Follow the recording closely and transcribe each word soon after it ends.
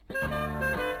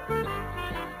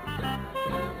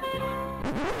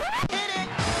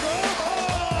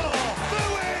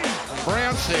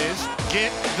says,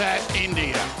 get that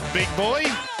India. Big boy.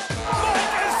 Call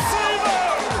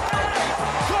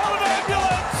an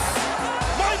ambulance!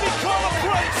 Maybe call a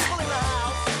police!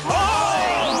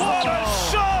 Oh, what a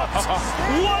shot!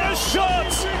 What a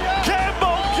shot!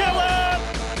 Campbell Gillard!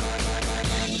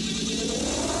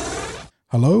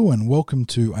 Hello and welcome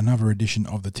to another edition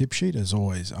of the Tip Sheet. As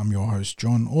always, I'm your host,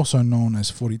 John, also known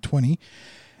as 4020.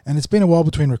 And it's been a while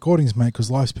between recordings, mate, because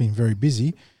life's been very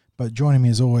busy. But joining me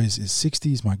as always is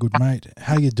 60s, my good mate.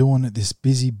 How you doing at this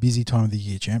busy time of the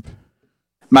year, champ?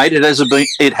 Mate, it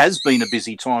has been a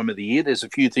busy time of the year. There's a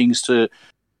few things to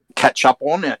catch up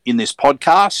on in this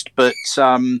podcast. But,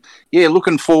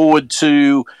 looking forward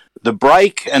to the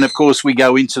break. And, of course, we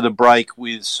go into the break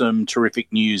with some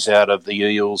terrific news out of the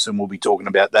Eels, and we'll be talking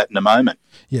about that in a moment.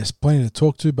 Yes, plenty to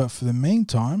talk to. But for the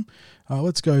meantime,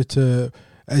 let's go to...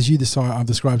 As you decide, I've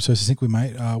described so succinctly,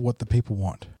 mate, what the people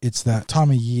want. It's that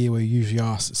time of year where you usually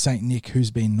ask St. Nick who's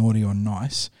been naughty or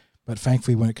nice. But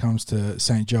thankfully, when it comes to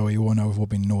St. Joey, you all know we've all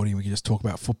been naughty. We can just talk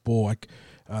about football like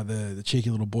the cheeky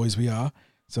little boys we are.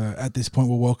 So at this point,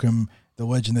 we'll welcome the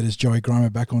legend that is Joey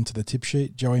Grimer back onto the tip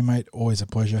sheet. Joey, mate, always a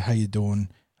pleasure. How you doing?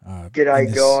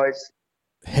 G'day, guys.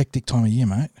 Hectic time of year,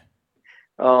 mate.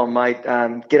 Oh, mate.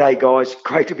 G'day, guys.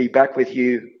 Great to be back with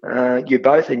you, you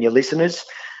both and your listeners.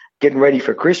 Getting ready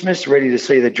for Christmas, ready to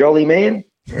see the Jolly Man.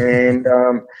 And,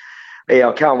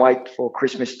 I can't wait for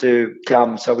Christmas to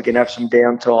come so we can have some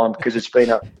downtime because it's been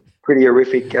a pretty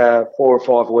horrific 4 or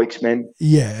 5 weeks, man.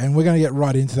 Yeah, and we're going to get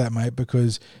right into that, mate,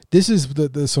 because this is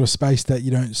the sort of space that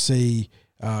you don't see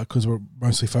because we're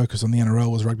mostly focused on the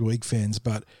NRL as rugby league fans,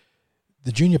 but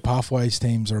the junior pathways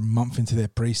teams are a month into their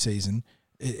preseason.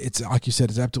 It's like you said,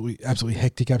 it's absolutely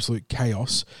hectic, absolute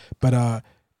chaos. But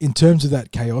in terms of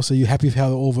that chaos, are you happy with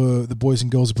how all the boys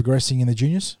and girls are progressing in the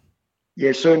juniors?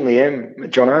 Yeah, certainly am,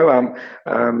 Jono.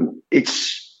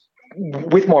 It's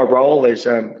with my role as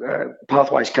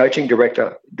Pathways coaching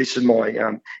director. This is my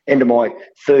end of my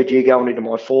 3rd year, going into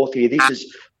my 4th year. This has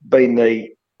been the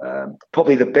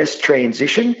probably the best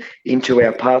transition into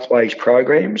our Pathways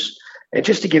programs. And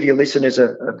just to give your listeners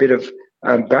a bit of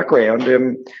background,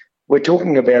 we're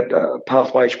talking about a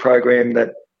Pathways program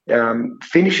that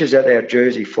finishes at our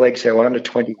Jersey Flex, our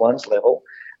under-21s level,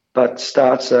 but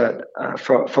starts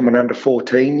from an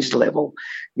under-14s level.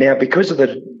 Now, because of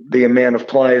the amount of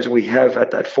players we have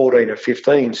at that 14 or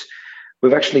 15s,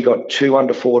 we've actually got 2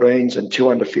 under-14s and 2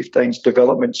 under-15s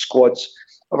development squads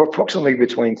of approximately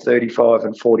between 35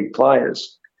 and 40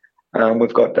 players.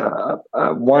 We've got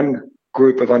one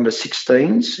group of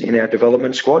under-16s in our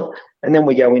development squad, and then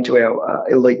we go into our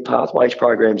elite pathways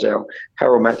programs, our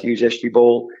Harold Matthews, SG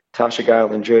Ball, Tasha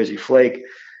Gale and Jersey Flegg.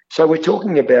 So we're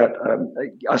talking about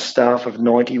a staff of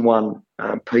 91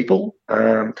 people,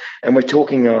 and we're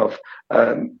talking of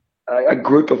a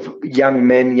group of young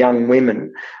men, young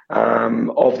women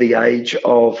of the age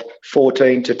of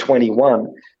 14 to 21.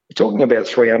 We're talking about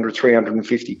 300,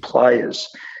 350 players.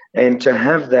 And to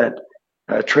have that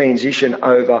transition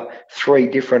over 3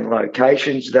 different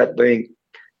locations, that being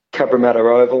Cabramatta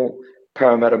Oval,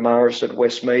 Parramatta Marist at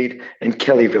Westmead and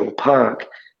Kellyville Park,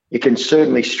 you can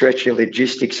certainly stretch your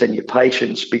logistics and your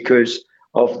patience because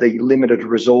of the limited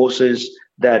resources,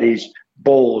 that is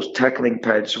balls, tackling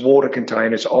pads, water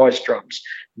containers, ice drums,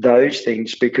 those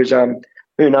things, because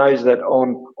who knows that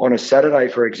on a Saturday,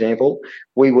 for example,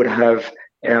 we would have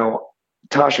our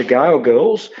Tasha Gale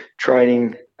girls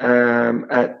training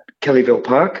at Kellyville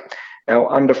Park,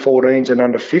 our under-14s and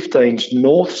under-15s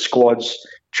North squads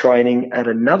training at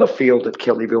another field at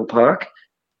Kellyville Park.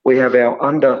 We have our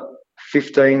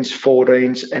under-15s,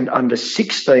 14s and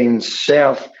under-16s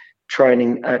South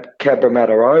training at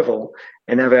Cabramatta Oval,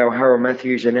 and have our Harold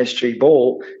Matthews and SG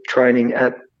Ball training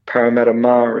at Parramatta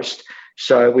Marist.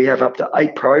 So we have up to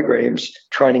 8 programs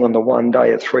training on the one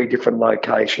day at 3 different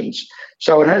locations.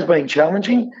 So it has been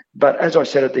challenging, but as I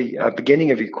said at the beginning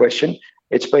of your question,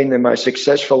 it's been the most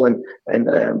successful and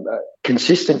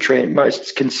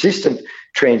most consistent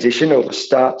transition, or the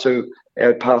start to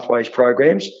our Pathways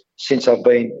programs since I've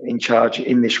been in charge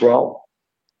in this role.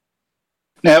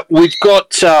 Now, we've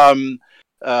got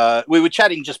we were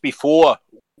chatting just before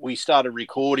we started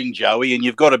recording, Joey, and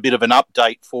you've got a bit of an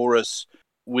update for us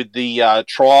with the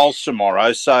trials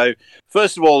tomorrow. So,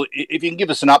 first of all, if you can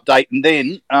give us an update, and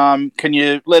then can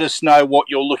you let us know what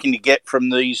you're looking to get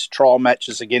from these trial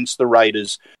matches against the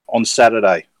Raiders on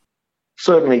Saturday?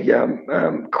 Certainly,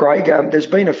 Craig. There's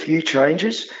been a few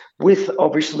changes with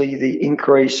obviously the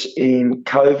increase in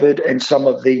COVID and some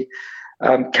of the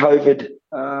COVID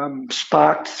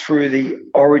sparked through the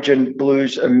Origin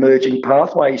Blues Emerging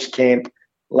Pathways camp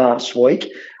last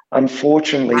week.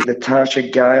 Unfortunately, the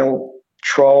Tasha Gale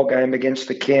trial game against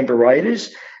the Canberra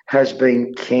Raiders has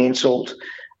been cancelled.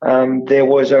 There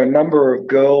was a number of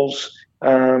girls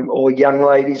or young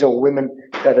ladies or women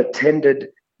that attended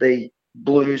the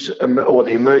Blues or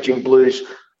the Emerging Blues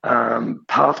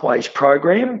Pathways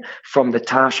program from the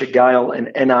Tasha Gale and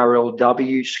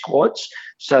NRLW squads.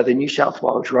 So the New South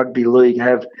Wales Rugby League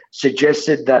have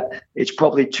suggested that it's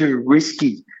probably too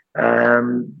risky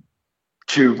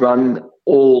to run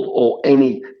all or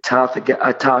any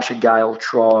Tasha Gale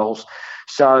trials.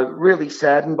 So really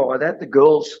saddened by that. The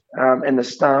girls and the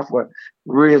staff were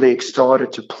really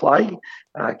excited to play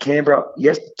Canberra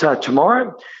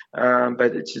tomorrow,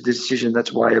 but it's a decision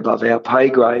that's way above our pay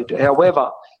grade. However,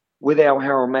 with our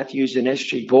Harold Matthews and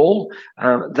SG Ball,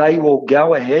 they will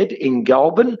go ahead in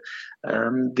Goulburn.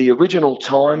 The original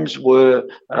times were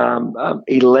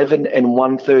 11 and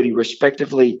 1:30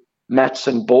 respectively, Mats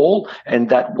and Ball, and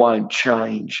that won't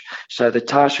change. So the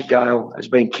Tasha Gale has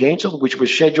been cancelled, which was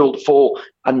scheduled for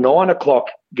a 9 o'clock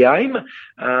game.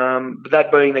 That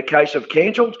being the case of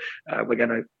cancelled, we're going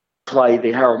to play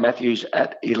the Harold Matthews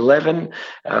at 11.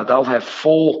 They'll have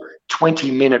 4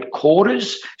 20-minute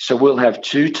quarters, so we'll have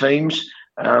 2 teams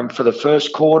for the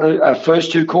first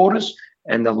 2 quarters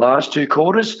and the last 2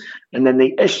 quarters. And then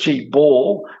the SG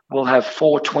Ball will have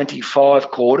 4 25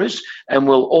 quarters, and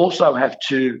we'll also have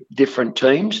 2 different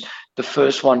teams, the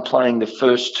first one playing the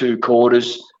first 2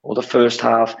 quarters or the first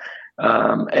half,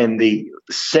 and the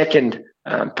second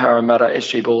Parramatta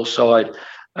SG Ball side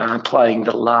playing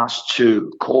the last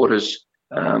 2 quarters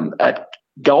at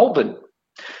Goulburn.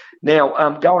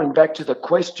 Now, going back to the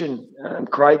question,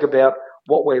 Craig, about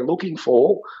what we're looking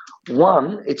for,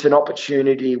 one, it's an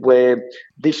opportunity where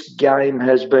this game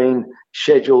has been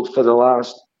scheduled for the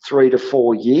last 3 to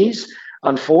 4 years.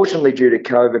 Unfortunately, due to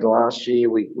COVID last year,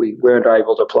 we weren't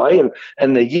able to play.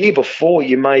 And the year before,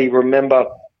 you may remember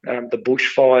the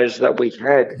bushfires that we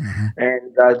had,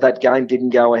 and that game didn't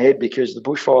go ahead because the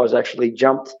bushfires actually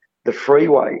jumped the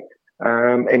freeway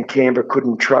and Canberra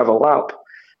couldn't travel up.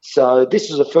 So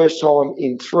this is the first time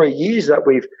in 3 years that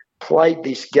we've played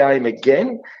this game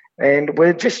again, and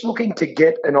we're just looking to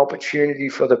get an opportunity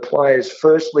for the players,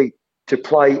 firstly, to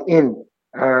play in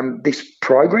this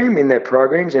program, in their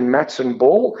programs, and Mats and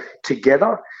Ball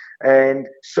together. And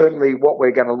certainly what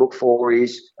we're going to look for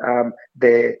is what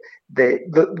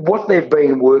they've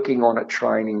been working on at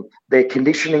training, their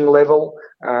conditioning level,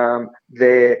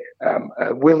 they're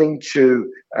willing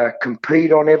to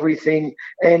compete on everything,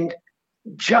 and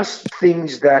just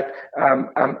things that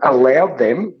allowed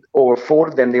them or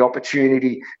afforded them the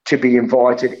opportunity to be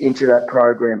invited into that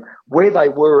program, where they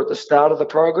were at the start of the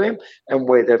program and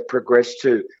where they've progressed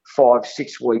to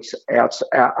 5-6 weeks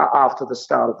after the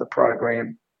start of the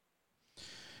program.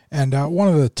 And one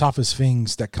of the toughest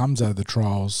things that comes out of the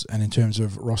trials, and in terms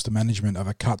of roster management, are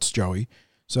the cuts, Joey.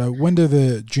 So when do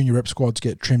the junior rep squads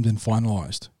get trimmed and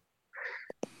finalised?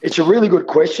 It's a really good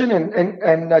question, and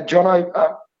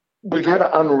Jono, we've had an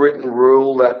unwritten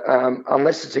rule that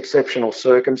unless it's exceptional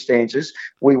circumstances,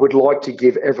 we would like to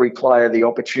give every player the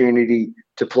opportunity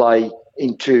to play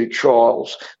in 2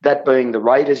 trials, that being the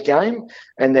Raiders game,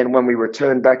 and then when we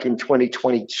return back in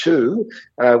 2022,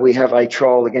 we have a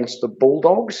trial against the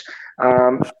Bulldogs.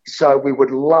 So we would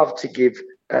love to give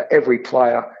every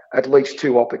player at least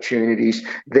 2 opportunities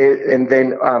there, and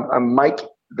then make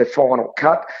the final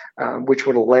cut, which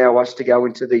would allow us to go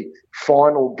into the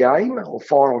final game or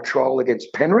final trial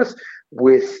against Penrith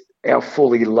with our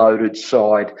fully loaded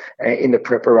side in the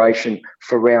preparation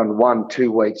for round 1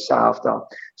 2 weeks after.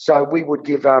 So we would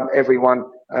give everyone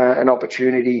an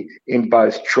opportunity in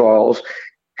both trials.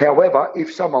 However,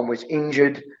 if someone was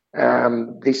injured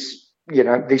this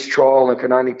trial and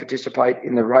can only participate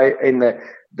in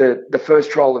the first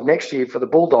trial of next year for the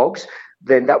Bulldogs,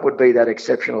 then that would be that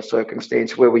exceptional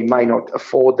circumstance where we may not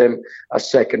afford them a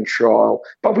second trial.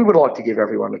 But we would like to give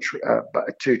everyone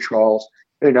 2 trials.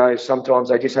 Who knows? Sometimes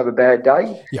they just have a bad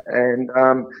day, and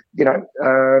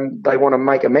they want to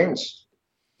make amends.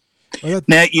 Now,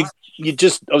 I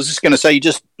was just going to say, you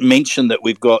just mentioned that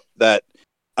we've got that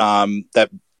that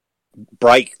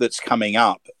break that's coming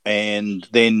up, and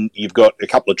then you've got a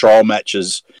couple of trial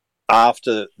matches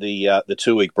after the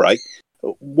 2-week break.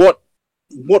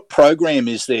 What program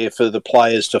is there for the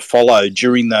players to follow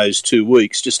during those 2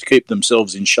 weeks just to keep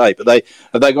themselves in shape?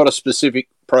 Have they got a specific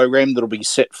program that'll be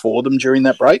set for them during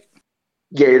that break?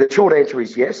 Yeah, the short answer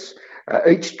is yes.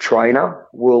 Each trainer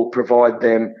will provide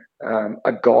them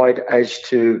a guide as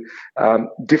to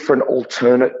different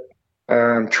alternate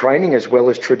training as well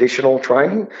as traditional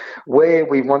training, where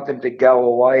we want them to go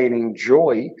away and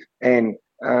enjoy and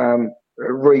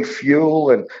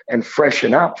refuel and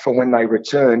freshen up for when they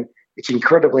return it's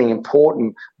incredibly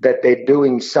important that they're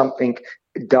doing something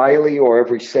daily or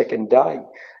every second day.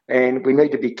 And we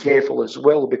need to be careful as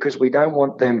well, because we don't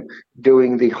want them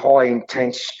doing the high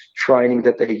intense training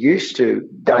that they're used to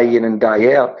day in and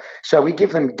day out. So we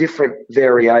give them different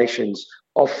variations,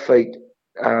 off-feet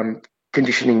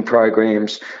conditioning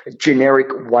programs, generic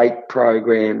weight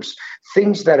programs,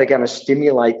 things that are going to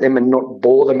stimulate them and not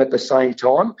bore them at the same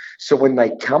time. So when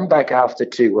they come back after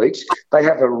 2 weeks, they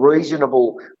have a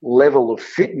reasonable level of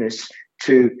fitness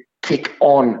to kick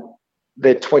on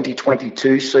the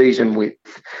 2022 season with.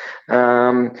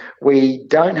 We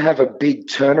don't have a big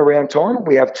turnaround time.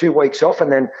 We have 2 weeks off,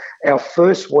 and then our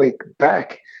first week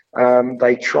back,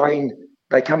 they train.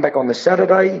 They come back on the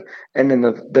Saturday, and then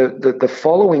the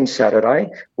following Saturday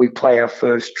we play our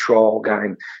first trial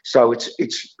game. So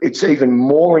it's even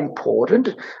more important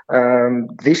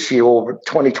this year, or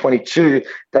 2022,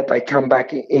 that they come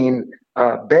back in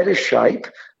better shape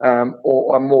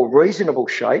or a more reasonable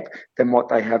shape than what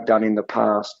they have done in the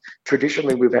past.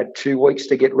 Traditionally, we've had 2 weeks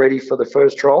to get ready for the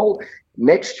first trial.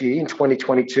 Next year, in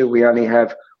 2022, we only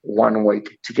have 1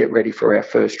 week to get ready for our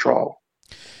first trial.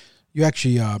 You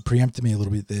actually preempted me a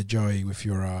little bit there, Joey, with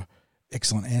your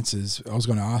excellent answers. I was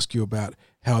going to ask you about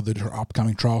how the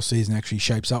upcoming trial season actually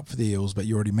shapes up for the Eels, but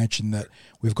you already mentioned that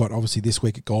we've got obviously this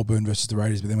week at Goulburn versus the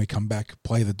Raiders, but then we come back,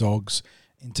 play the Dogs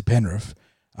into Penrith.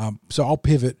 So I'll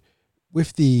pivot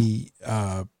with the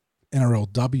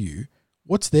NRLW.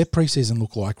 What's their preseason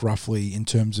look like roughly in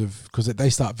terms of, because they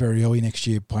start very early next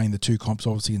year playing the two comps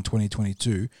obviously in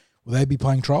 2022. Will they be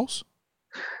playing trials?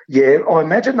 Yeah, I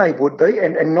imagine they would be,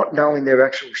 and not knowing their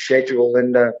actual schedule.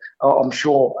 And I'm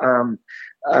sure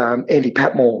Andy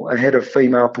Patmore, head of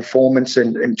female performance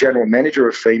and general manager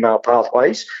of Female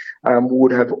Pathways,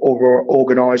 would have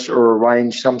organised or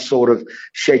arranged some sort of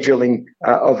scheduling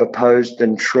of opposed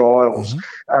and trials.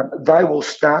 Mm-hmm. They will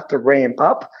start to ramp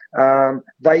up.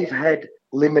 They've had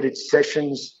limited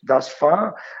sessions thus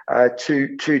far,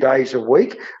 2 days a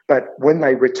week, but when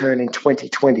they return in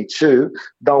 2022,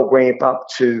 they'll ramp up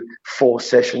to 4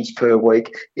 sessions per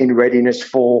week in readiness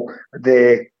for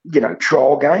their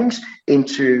trial games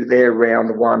into their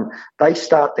round 1. They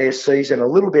start their season a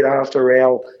little bit after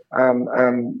our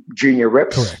junior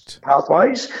reps. Correct.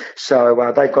 Pathways, so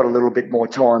they've got a little bit more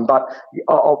time, but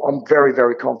I'm very,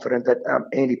 very confident that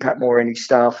Andy Patmore and his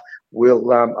staff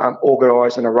will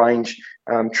organise and arrange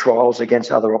trials against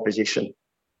other opposition.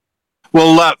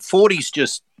 Well, 40's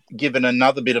just given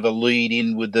another bit of a lead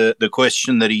in with the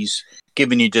question that he's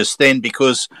given you just then,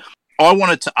 because I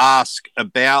wanted to ask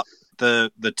about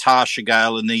the Tarsha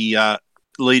Gale and the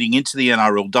leading into the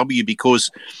NRLW,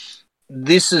 because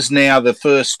this is now the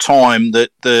first time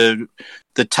that the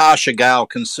Tarsha Gale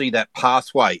can see that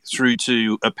pathway through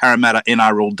to a Parramatta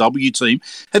NRLW team.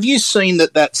 Have you seen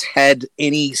that that's had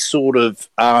any sort of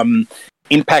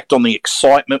impact on the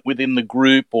excitement within the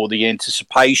group or the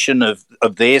anticipation of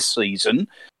their season,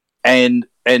 and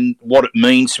what it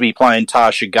means to be playing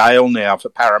Tarsha Gale now for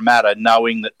Parramatta,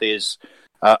 knowing that there's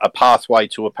a pathway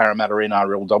to a Parramatta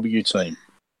NRLW team?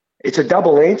 It's a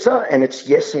double answer, and it's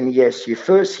yes and yes. Your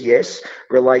first yes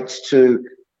relates to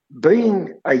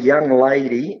being a young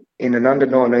lady in an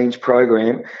under-19s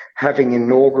program, having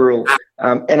inaugural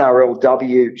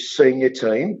NRLW senior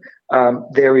team.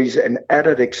 There is an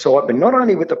added excitement, not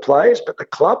only with the players, but the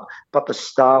club, but the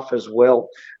staff as well.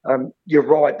 You're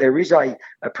right, there is a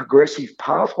progressive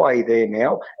pathway there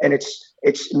now, and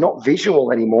it's not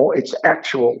visual anymore, it's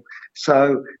actual.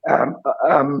 So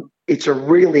it's a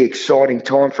really exciting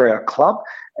time for our club,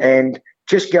 and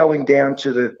just going down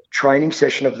to the training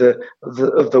session of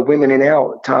the women in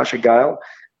our Tarsha Gale,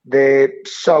 they're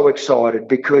so excited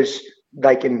because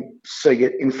they can see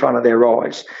it in front of their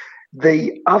eyes.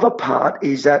 The other part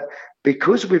is that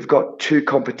because we've got 2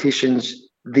 competitions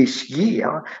this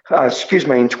year,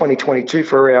 in 2022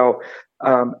 for our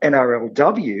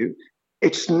NRLW,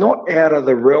 it's not out of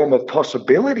the realm of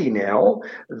possibility now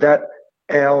that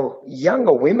our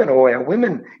younger women or our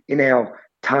women in our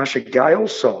Tarsha Gale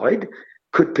side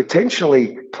could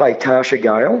potentially play Tarsha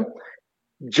Gale,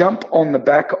 jump on the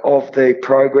back of the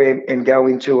program and go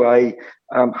into a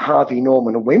Harvey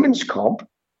Norman women's comp,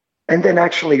 and then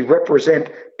actually represent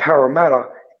Parramatta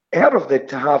out of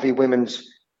the Harvey women's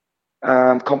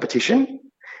competition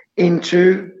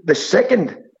into the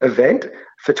second event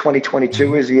for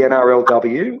 2022 is the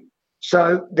NRLW.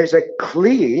 So there's a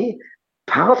clear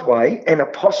pathway and a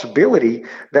possibility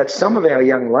that some of our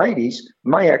young ladies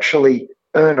may actually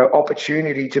earn an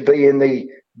opportunity to be in the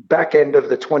back end of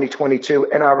the 2022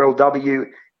 NRLW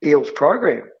Eels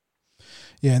program.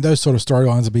 Yeah, and those sort of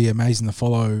storylines will be amazing to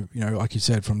follow, like you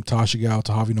said, from Tarsha Gale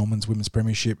to Harvey Norman's Women's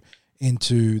Premiership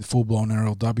into the full-blown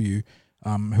NRLW.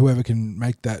 Whoever can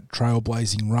make that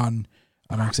trailblazing run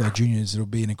amongst our juniors, it'll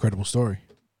be an incredible story.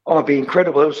 Oh, it'd be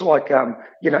incredible. It was like,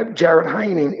 Jared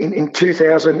Hayne in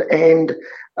 2000 and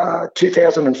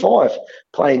 2005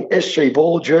 playing SG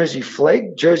Ball, Jersey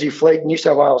Flegg, New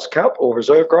South Wales Cup or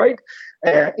reserve grade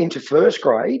into first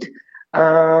grade.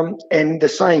 And the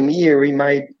same year he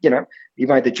made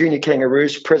the Junior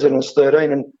Kangaroos President's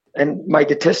 13 and made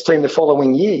the test team the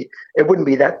following year. It wouldn't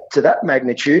be that to that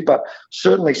magnitude, but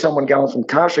certainly someone going from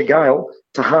Tarsha Gale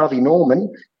to Harvey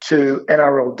Norman to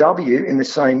NRLW in the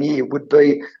same year would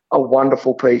be a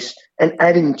wonderful piece. And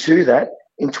adding to that,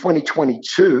 in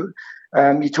 2022,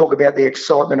 you talk about the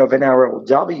excitement of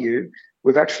NRLW.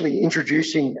 We're actually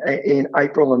introducing in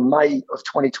April and May of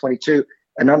 2022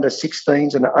 an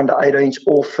under-16s and under-18s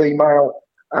all-female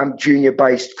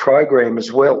junior-based program as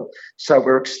well. So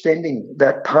we're extending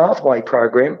that pathway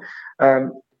program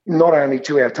not only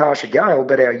to our Tarsha Gale,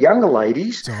 but our younger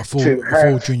ladies. So a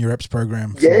full junior reps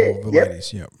program for the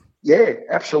ladies. Yep. Yeah,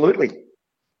 absolutely.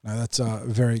 No, that's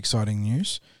very exciting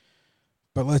news.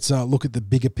 But let's look at the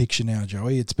bigger picture now,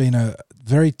 Joey. It's been a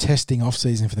very testing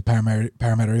off-season for the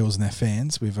Parramatta Eels and their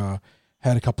fans. We've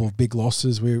had a couple of big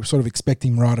losses. We were sort of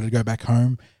expecting Ryder to go back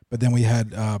home, but then we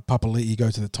had Papali'i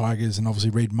go to the Tigers and obviously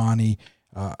Reid Marnie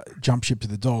jump ship to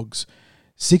the Dogs.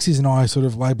 Sixes and I sort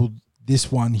of labelled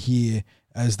this one here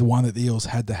as the one that the Eels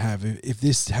had to have. If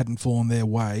this hadn't fallen their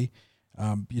way,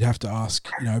 you'd have to ask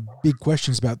big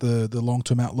questions about the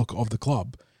long-term outlook of the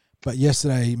club. But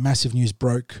yesterday, massive news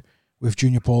broke with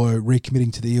Junior Paulo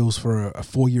recommitting to the Eels for a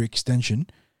 4-year extension.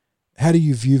 How do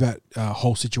you view that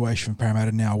whole situation for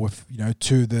Parramatta now with,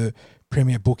 two of the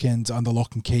premier bookends under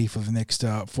lock and key for the next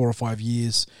 4 or 5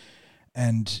 years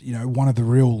and, one of the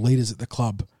real leaders at the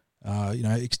club,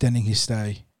 extending his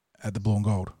stay at the Blue and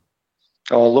Gold?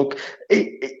 Oh, look,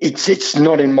 it's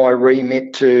not in my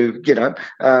remit to,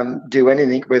 do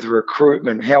anything with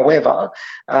recruitment. However,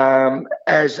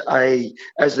 as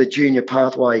the junior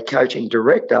pathway coaching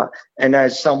director and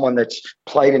as someone that's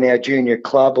played in our junior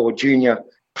club or junior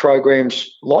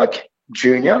programs like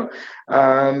junior,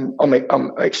 I'm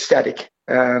ecstatic.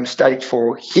 Ecstatic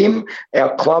for him,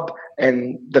 our club,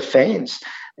 and the fans.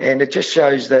 And it just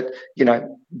shows that,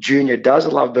 Junior does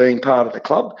love being part of the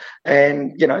club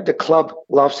and, the club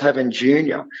loves having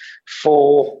Junior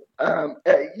for,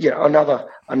 another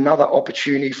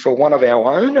opportunity for one of our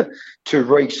own to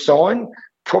re-sign,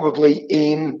 probably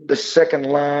in the second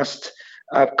last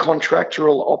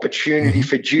contractual opportunity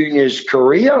for Junior's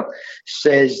career,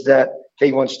 says that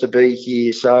he wants to be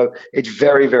here. So it's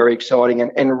very, very exciting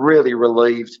and really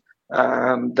relieved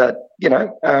that,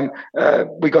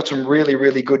 we got some really,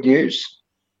 really good news.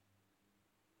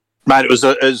 Mate, it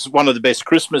was one of the best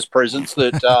Christmas presents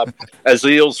that, as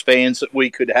Eels fans, that we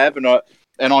could have. And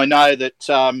I know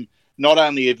that not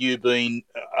only have you been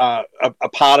a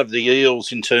part of the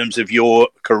Eels in terms of your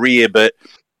career, but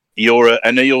you're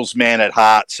an Eels man at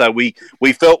heart. So we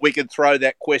felt we could throw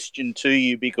that question to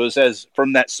you because as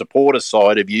from that supporter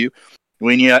side of you,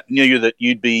 we knew that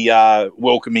you'd be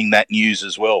welcoming that news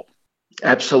as well.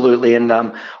 Absolutely. And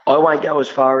I won't go as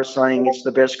far as saying it's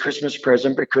the best Christmas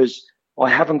present because I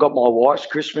haven't got my wife's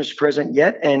Christmas present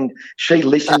yet, and she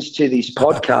listens to this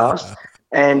podcast,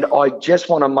 and I just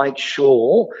want to make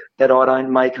sure that I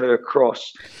don't make her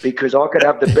cross because I could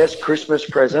have the best Christmas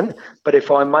present, but if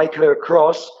I make her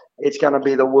cross, it's going to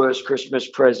be the worst Christmas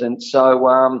present.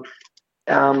 So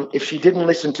if she didn't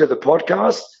listen to the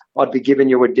podcast, I'd be giving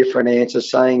you a different answer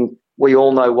saying we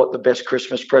all know what the best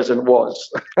Christmas present was.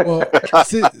 Well,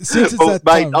 since it's that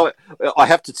mate, time... I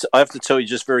have to tell you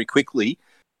just very quickly,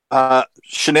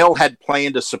 Chanel had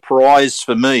planned a surprise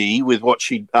for me with what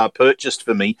she purchased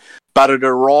for me, but it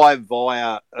arrived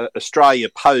via Australia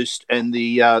Post, and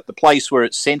the place where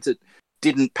it sent it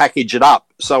didn't package it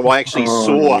up, so I actually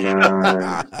saw.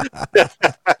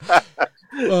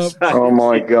 No. Oh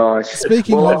my gosh!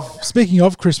 Speaking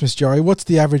of Christmas, Joey, what's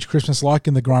the average Christmas like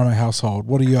in the Grimo household?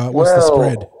 What's the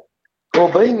spread?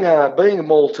 Well, being a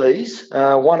Maltese,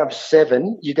 one of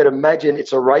 7, you can imagine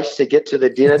it's a race to get to the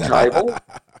dinner table.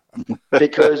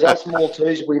 Because us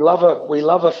Maltese, we love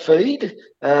a feed,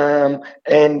 that's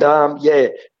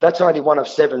only one of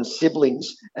 7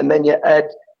 siblings, and then you add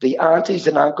the aunties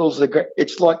and uncles.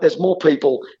 It's like there's more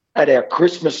people at our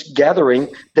Christmas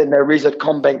gathering than there is at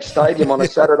Combank Stadium on a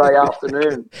Saturday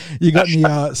afternoon. You got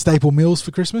any staple meals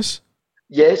for Christmas?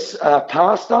 Yes,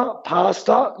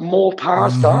 pasta, more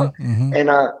pasta, and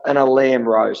a lamb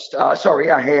roast. Sorry,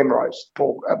 a ham roast.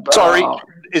 Pork, Sorry,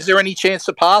 is there any chance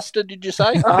of pasta, did you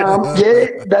say?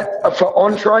 Yeah, that for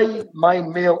entree,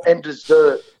 main meal, and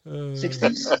dessert.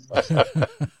 60s.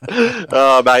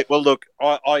 Oh, mate. Well, look,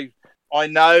 I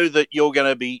know that you're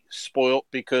going to be spoilt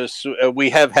because we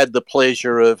have had the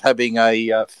pleasure of having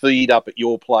a feed up at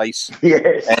your place.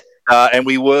 Yes. And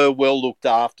we were well looked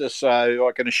after, so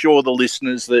I can assure the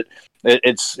listeners that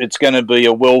it's going to be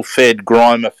a well-fed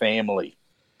Grimer family.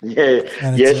 Yeah,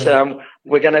 yes.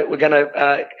 We're gonna.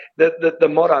 The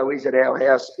motto is at our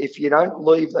house: if you don't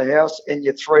leave the house and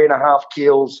you're 3.5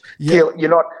 kilos, you're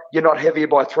not heavier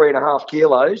by 3.5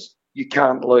 kilos, you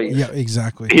can't leave. Yeah,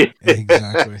 exactly.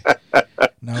 Exactly.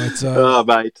 No, it's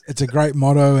mate. It's a great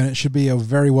motto, and it should be a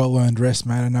very well-earned rest,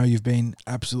 mate. I know you've been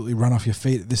absolutely run off your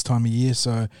feet at this time of year,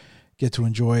 so get to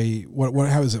enjoy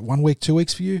how is it? 1 week, 2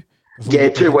 weeks for you? Yeah,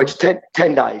 2 weeks, 10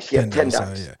 days. Yeah, 10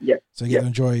 days. So you get to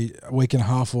enjoy a week and a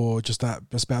half or just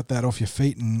about that off your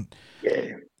feet and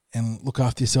look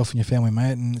after yourself and your family,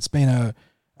 mate. And it's been a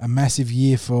massive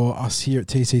year for us here at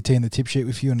TCT and the Tip Sheet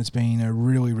with you, and it's been a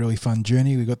really, really fun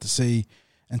journey. We got to see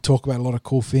and talk about a lot of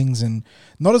cool things, and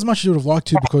not as much as you would have liked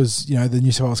to because, the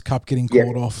New South Wales Cup getting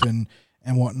called off and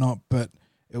whatnot, but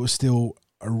it was still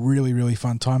a really, really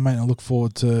fun time, mate, and I look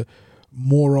forward to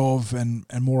more of and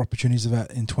more opportunities of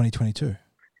that in 2022.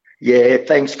 Yeah,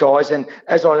 thanks, guys. And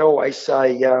as I always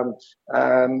say,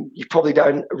 you probably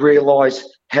don't realise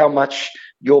how much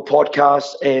your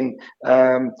podcast and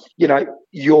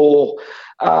your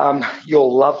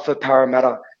love for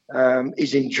Parramatta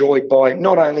is enjoyed by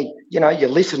not only your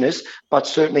listeners but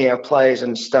certainly our players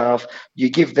and staff. You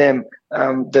give them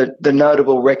the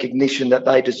notable recognition that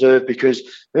they deserve, because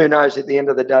who knows, at the end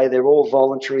of the day they're all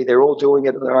voluntary, they're all doing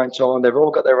it at their own time, they've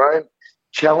all got their own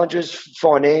challenges,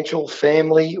 financial,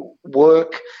 family,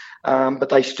 work, but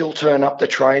they still turn up to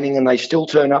training and they still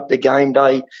turn up to game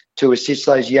day to assist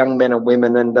those young men and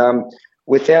women. And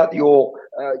without your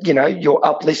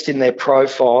uplist in their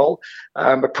profile,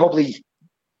 but probably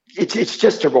it's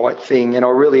just the right thing, and I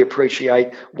really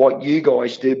appreciate what you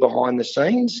guys do behind the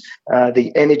scenes,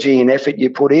 the energy and effort you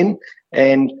put in.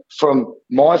 And from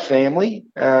my family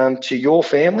to your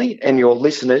family and your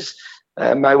listeners,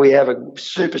 may we have a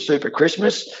super, super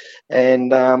Christmas,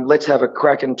 and let's have a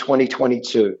cracking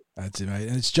 2022. That's it, mate.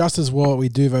 And it's just as well we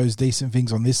do those decent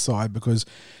things on this side, because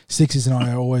Sixers and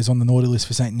I are always on the naughty list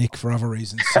for St. Nick for other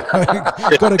reasons. So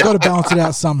got to balance it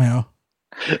out somehow.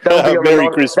 Merry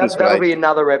Christmas, that'll be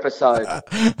another episode.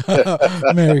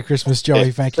 Merry Christmas,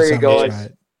 Joey. Thank you so much,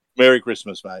 mate. Merry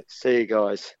Christmas, mate. See you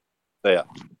guys. See ya.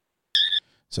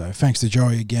 So thanks to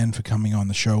Joey again for coming on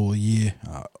the show all year.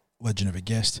 Legend of a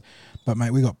guest. But,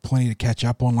 mate, we got plenty to catch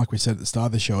up on. Like we said at the start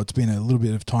of the show, it's been a little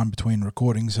bit of time between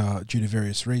recordings due to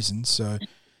various reasons. So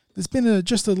there's been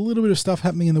just a little bit of stuff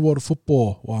happening in the world of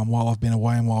football while I've been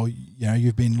away and while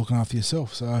you've been looking after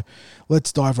yourself. So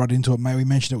let's dive right into it, mate. We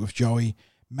mentioned it with Joey.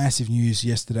 Massive news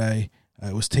yesterday.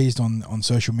 It was teased on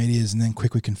social medias and then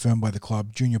quickly confirmed by the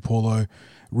club. Junior Paulo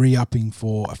re-upping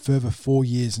for a further 4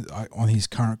 years on his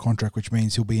current contract, which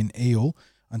means he'll be an Eel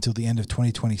until the end of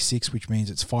 2026, which means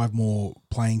it's 5 more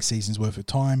playing seasons worth of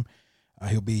time.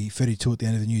 He'll be 32 at the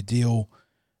end of the new deal.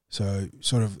 So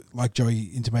sort of like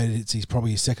Joey intimated, he's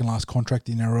probably his second last contract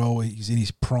in NRL. He's in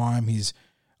his prime.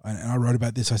 And I wrote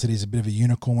about this. I said he's a bit of a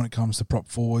unicorn when it comes to prop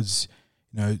forwards.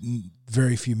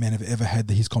 Very few men have ever had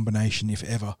his combination, if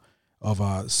ever,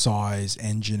 of size,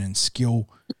 engine, and skill.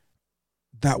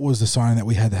 That was the sign that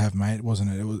we had to have, mate,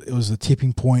 wasn't it? It was the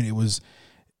tipping point. It was,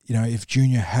 if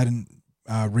Junior hadn't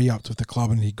re-upped with the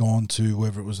club and he'd gone to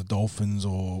whether it was the Dolphins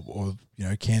or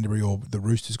Canterbury or the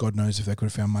Roosters, God knows if they could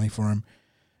have found money for him,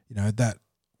 that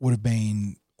would have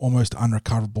been almost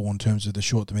unrecoverable in terms of the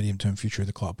short to medium term future of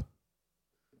the club.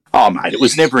 Oh, mate, it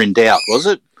was never in doubt, was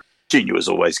it? Junior was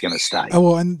always going to stay. Oh,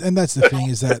 well, and that's the thing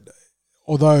is that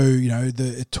although,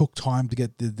 it took time to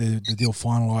get the deal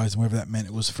finalised, and whether that meant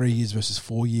it was 3 years versus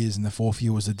 4 years and the fourth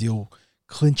year was the deal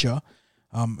clincher,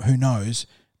 who knows?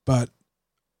 But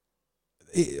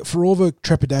for all the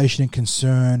trepidation and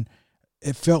concern,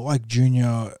 it felt like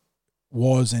Junior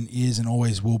was and is and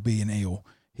always will be an Eel.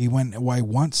 He went away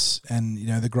once and,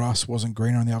 the grass wasn't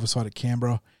greener on the other side of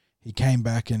Canberra. He came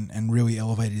back and really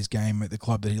elevated his game at the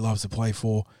club that he loves to play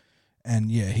for.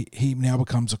 And, he now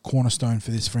becomes a cornerstone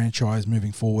for this franchise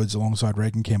moving forwards alongside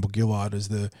Reagan Campbell-Gillard as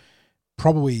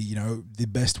probably the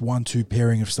best 1-2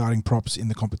 pairing of starting props in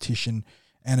the competition,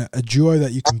 and a duo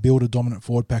that you can build a dominant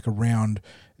forward pack around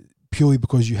purely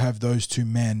because you have those two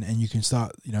men and you can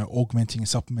start, augmenting and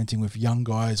supplementing with young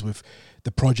guys, with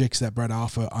the projects that Brad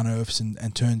Arthur unearths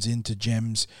and turns into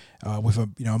gems, with a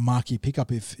marquee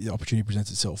pickup if the opportunity presents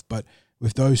itself. But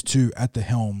with those two at the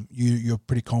helm, you're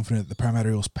pretty confident that the Parramatta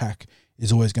Eels pack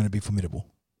is always going to be formidable.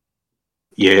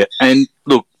 Yeah, and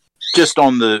look, just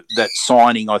on that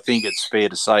signing, I think it's fair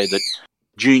to say that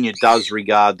Junior does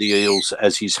regard the Eels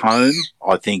as his home.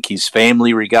 I think his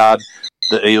family regard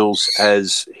the Eels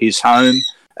as his home,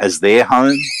 as their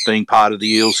home, being part of the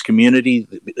Eels community,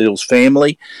 the Eels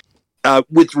family.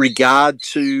 With regard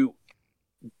to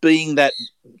being that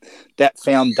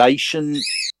foundation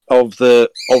of the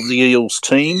Eels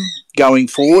team going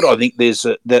forward, I think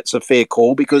that's a fair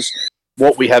call, because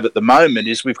what we have at the moment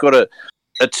is we've got a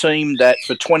team that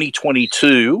for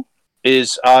 2022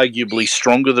 is arguably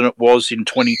stronger than it was in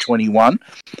 2021.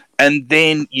 And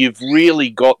then you've really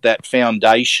got that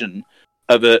foundation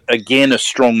of, a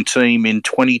strong team in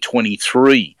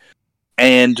 2023.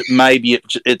 And maybe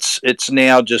it's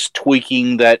now just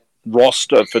tweaking that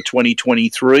roster for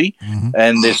 2023. Mm-hmm.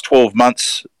 And there's 12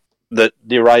 months that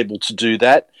they're able to do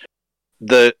that.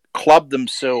 The club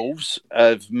themselves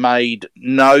have made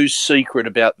no secret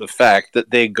about the fact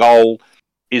that their goal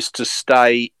is to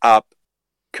stay up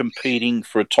competing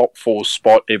for a top 4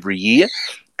 spot every year.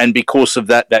 And because of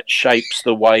that shapes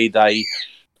the way they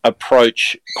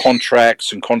approach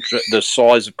contracts and the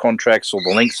size of contracts or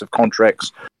the lengths of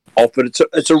contracts offered.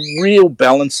 It's a real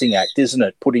balancing act, isn't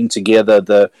it? Putting together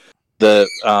the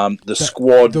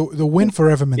squad. The win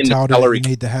forever mentality that you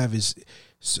need to have is,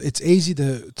 it's easy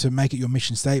to make it your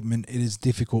mission statement. It is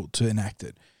difficult to enact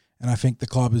it. And I think the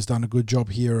club has done a good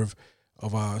job here of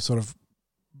sort of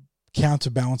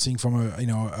counterbalancing from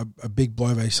a big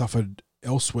blow they suffered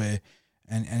elsewhere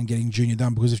and getting Junior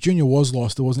done. Because if Junior was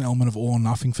lost, there was an element of all or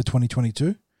nothing for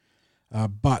 2022.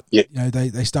 But yep.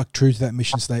 They stuck true to that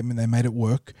mission statement. They made it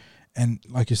work. And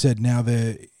like you said, now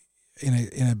they're in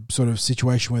a sort of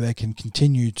situation where they can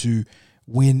continue to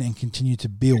win and continue to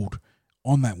build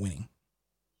on that winning.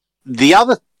 The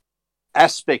other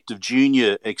aspect of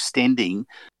Junior extending,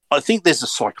 I think there's a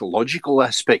psychological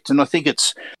aspect, and I think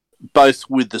it's both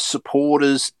with the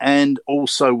supporters and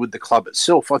also with the club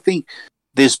itself. I think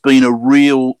there's been a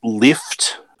real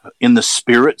lift in the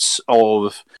spirits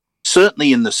of,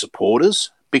 certainly in the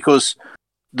supporters, because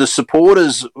the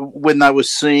supporters, when they were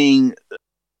seeing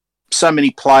so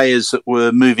many players that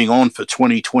were moving on for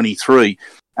 2023,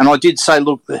 and I did say,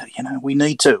 look, we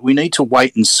need to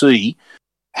wait and see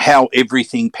how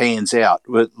everything pans out.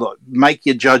 Make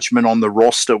your judgment on the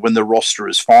roster when the roster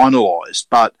is finalised.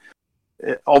 But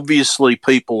obviously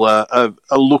people are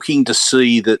looking to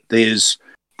see that there's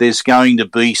going to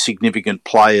be significant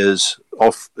players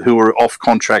who are off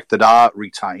contract that are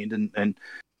retained, and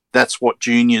that's what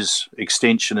Junior's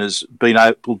extension has been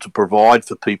able to provide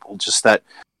for people, just that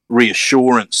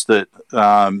reassurance that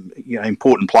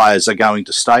important players are going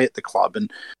to stay at the club.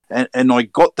 And I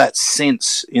got that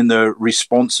sense in the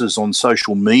responses on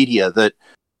social media that,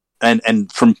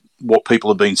 and from what people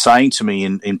have been saying to me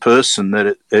in person,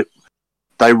 that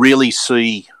they really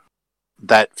see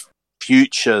that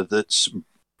future that's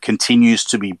continues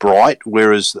to be bright,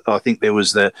 whereas I think there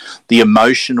was the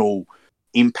emotional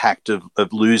impact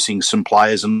of losing some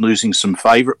players and losing some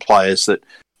favourite players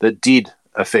that did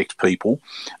affect people.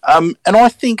 And I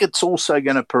think it's also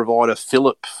going to provide a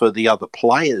fillip for the other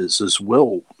players as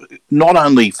well, not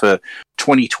only for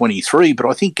 2023, but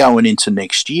I think going into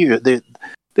next year, there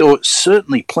were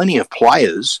certainly plenty of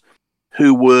players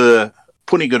who were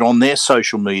putting it on their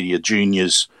social media,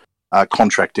 Junior's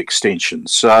contract extension.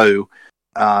 So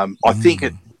I think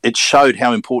it showed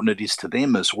how important it is to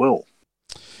them as well.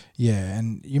 Yeah,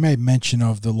 and you made mention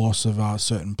of the loss of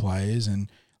certain players,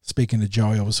 and speaking to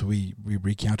Joey, obviously we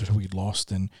recounted who we'd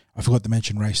lost, and I forgot to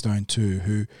mention Ray Stone too,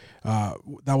 who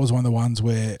that was one of the ones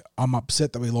where I'm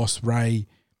upset that we lost Ray,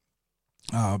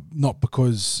 not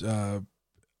because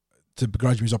to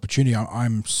begrudge him his opportunity.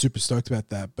 I'm super stoked about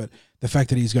that, but the fact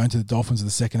that he's going to the Dolphins as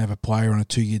the second ever player on a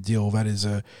 2-year deal, that is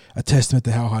a testament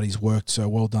to how hard he's worked. So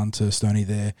well done to Stoney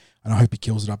there, and I hope he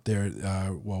kills it up there at,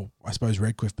 I suppose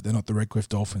Redcliffe, but they're not the Redcliffe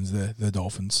Dolphins, they're the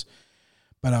Dolphins.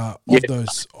 But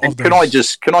can I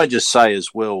just say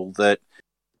as well that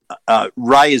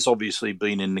Ray has obviously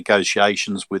been in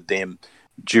negotiations with them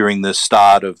during the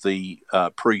start of the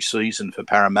pre-season for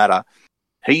Parramatta.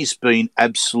 He's been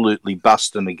absolutely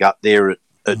busting the gut there at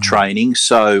training.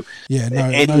 So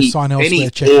any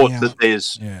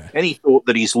thought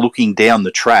that he's looking down the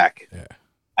track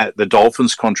at the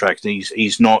Dolphins contract,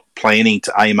 he's not planning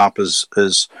to aim up as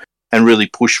and really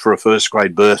push for a first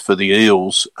grade berth for the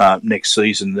Eels next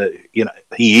season. That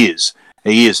he is,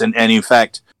 He is, and in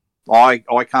fact, I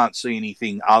can't see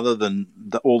anything other than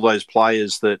all those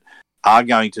players that are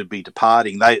going to be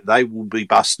departing. They will be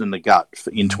busting the gut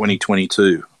in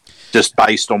 2022, just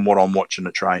based on what I'm watching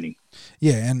at training.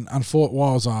 Yeah, and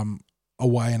while I'm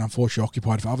away and unfortunately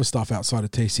occupied for other stuff outside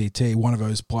of TCT, one of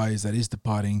those players that is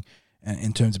departing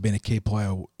in terms of being a key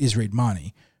player is Reed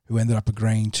Marnie, who ended up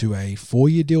agreeing to a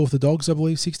 4-year deal with the Dogs, I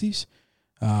believe, 60s,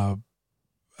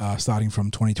 starting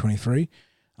from 2023,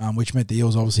 which meant the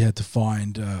Eels obviously had to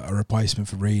find a replacement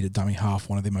for Reed at dummy half,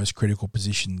 one of the most critical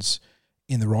positions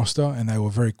in the roster, and they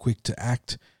were very quick to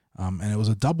act. And it was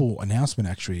a double announcement,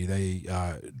 actually. They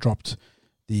dropped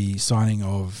the signing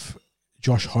of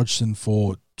Josh Hodgson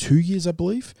for 2 years, I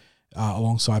believe,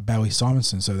 alongside Bailey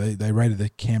Simonson. So they raided the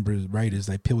Canberra Raiders.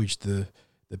 They pillaged the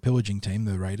pillaging team,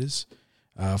 the Raiders,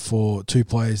 for 2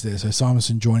 players there. So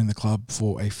Simonson joining the club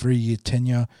for a 3-year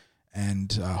tenure,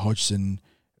 and Hodgson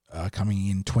coming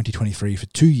in 2023 for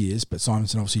 2 years, but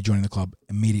Simonson obviously joining the club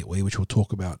immediately, which we'll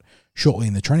talk about shortly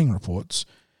in the training reports.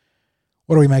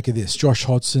 What do we make of this? Josh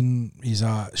Hodgson, he's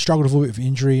struggled a little bit with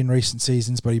injury in recent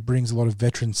seasons, but he brings a lot of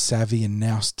veteran savvy and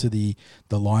nous to the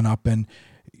lineup. And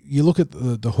you look at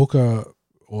the hooker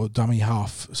or dummy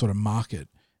half sort of market,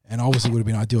 and obviously it would have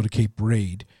been ideal to keep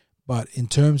Reed, but in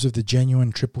terms of the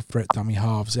genuine triple threat dummy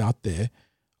halves out there,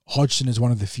 Hodgson is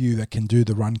one of the few that can do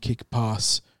the run, kick,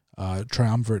 pass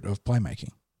triumvirate of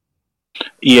playmaking.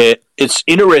 Yeah, it's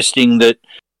interesting that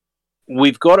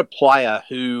we've got a player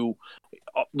who,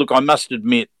 look, I must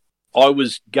admit, I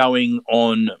was going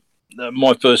on,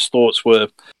 my first thoughts were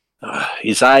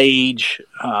his age,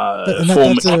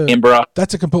 form at Canberra.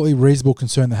 That's a completely reasonable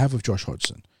concern to have with Josh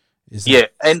Hodgson.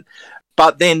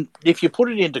 But then if you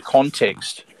put it into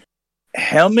context,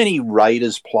 how many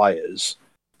Raiders players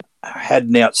had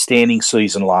an outstanding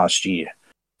season last year?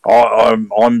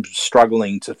 I'm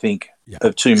struggling to think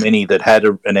of too many that had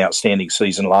an outstanding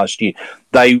season last year.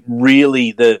 They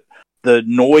really, the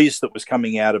noise that was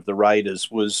coming out of the Raiders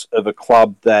was of a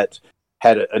club that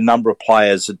had a number of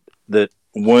players that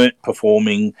weren't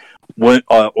performing,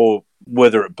 or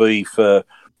whether it be for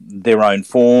their own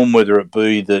form, whether it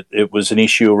be that it was an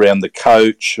issue around the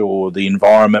coach or the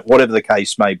environment, whatever the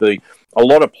case may be. A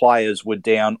lot of players were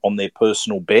down on their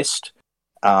personal best,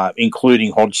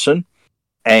 including Hodgson.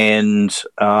 And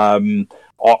I'm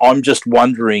just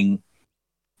wondering,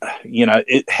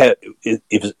 is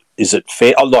it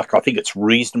fair? Like, I think it's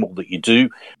reasonable that you do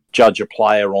judge a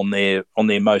player on their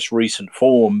most recent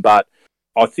form, but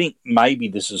I think maybe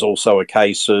this is also a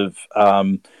case of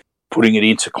putting it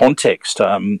into context. We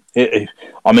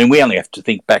only have to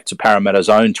think back to Parramatta's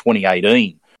own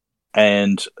 2018,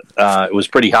 and it was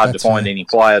pretty hard to find any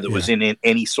player that was in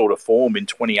any sort of form in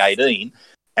 2018,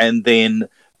 and then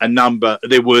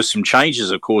there were some changes,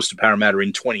 of course, to Parramatta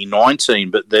in 2019,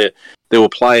 but there were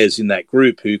players in that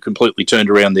group who completely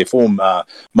turned around their form.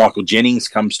 Michael Jennings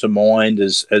comes to mind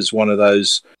as one of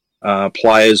those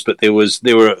players, but there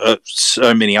were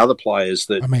so many other players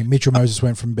that. Mitchell Moses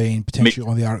went from being potentially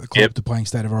on the out at the club to playing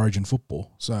State of Origin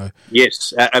football. So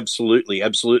yes, absolutely,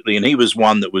 and he was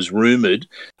one that was rumoured,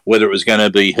 whether it was going to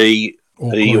be he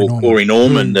or Corey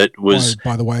Norman, that was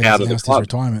by the way out of the club. His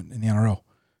retirement in the NRL.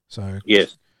 So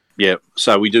yes. Yeah,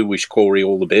 so we do wish Corey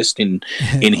all the best in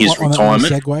his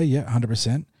retirement. Segue,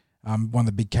 100%. One of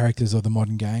the big characters of the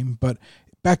modern game. But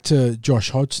back to Josh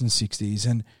Hodgson's 60s,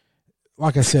 and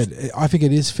like I said, I think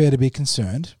it is fair to be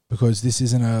concerned because this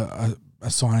isn't a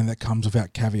signing that comes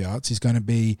without caveats. He's going to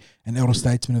be an elder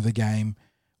statesman of the game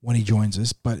when he joins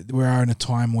us, but we are in a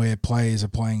time where players are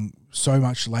playing so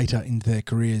much later into their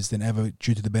careers than ever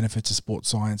due to the benefits of sports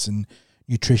science and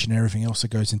nutrition and everything else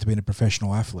that goes into being a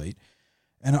professional athlete.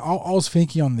 And I was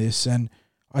thinking on this, and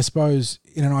I suppose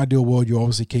in an ideal world, you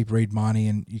obviously keep Reed Marnie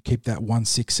and you keep that 1,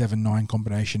 6, 7, 9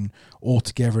 combination all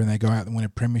together and they go out and win a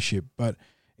premiership. But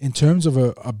in terms of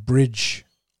a bridge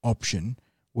option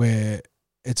where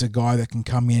it's a guy that can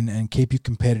come in and keep you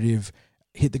competitive,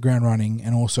 hit the ground running,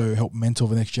 and also help mentor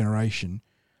the next generation,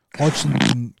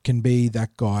 Hodgson can be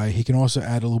that guy. He can also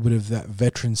add a little bit of that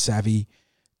veteran savvy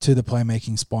to the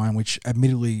playmaking spine, which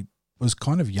admittedly was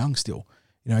kind of young still.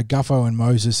 Guffo and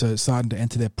Moses are starting to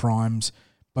enter their primes,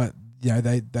 but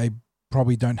they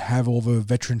probably don't have all the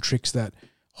veteran tricks that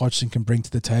Hodgson can bring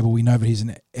to the table. We know that he's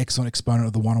an excellent exponent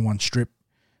of the one-on-one strip,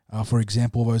 for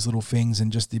example, those little things,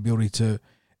 and just the ability to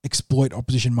exploit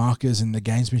opposition markers and the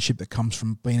gamesmanship that comes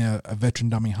from being a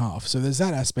veteran dummy half. So there's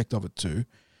that aspect of it too,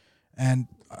 and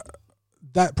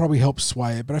that probably helps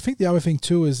sway it. But I think the other thing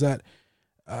too is that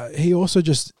he also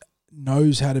just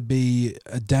knows how to be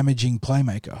a damaging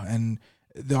playmaker, and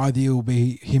the idea will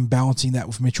be him balancing that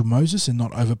with Mitchell Moses and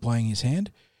not overplaying his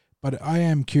hand. But I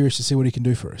am curious to see what he can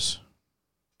do for us.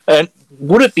 And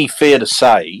would it be fair to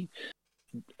say,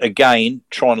 again,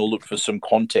 trying to look for some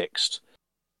context,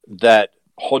 that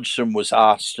Hodgson was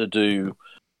asked to do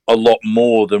a lot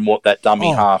more than what that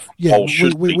dummy half role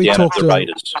should be down at the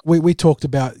Raiders? We talked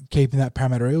about keeping that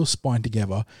Parramatta Eels spine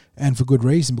together, and for good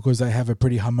reason, because they have a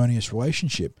pretty harmonious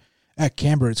relationship. At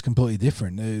Canberra, it's completely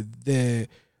different. Their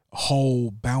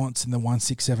whole balance in the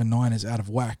 1-6-7-9 is out of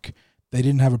whack. They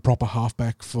didn't have a proper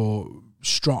halfback for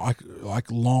strong,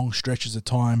 like long stretches of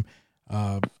time.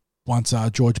 Once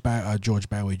George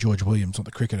Williams, not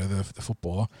the cricketer, the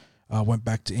footballer, went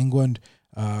back to England.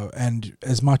 And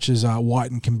as much as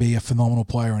Whiten can be a phenomenal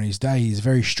player on his day, he's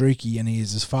very streaky and he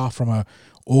is as far from a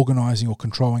organising or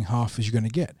controlling half as you're going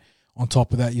to get. On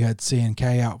top of that, you had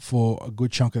CNK out for a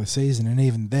good chunk of the season, and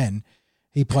even then,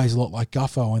 he plays a lot like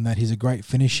Gutho in that he's a great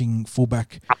finishing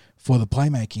fullback for the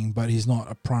playmaking, but he's not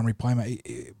a primary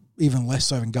playmaker, even less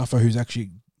so than Gutho, who's actually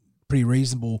pretty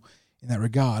reasonable in that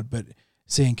regard, but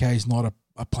CNK is not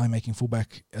a playmaking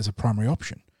fullback as a primary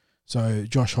option. So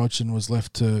Josh Hodgson was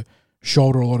left to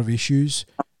shoulder a lot of issues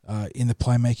in the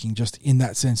playmaking, just in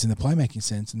that sense, in the playmaking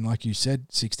sense. And like you said,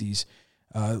 60s,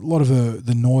 a lot of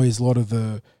the noise, a lot of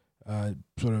the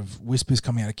sort of whispers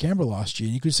coming out of Canberra last year,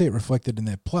 and you could see it reflected in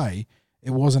their play.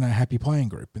 It wasn't a happy playing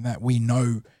group, and that we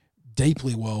know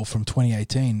deeply well from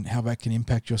 2018 how that can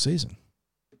impact your season.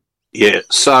 Yeah,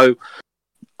 so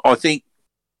I think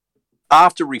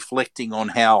after reflecting on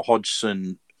how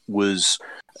Hodgson was,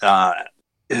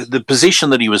 the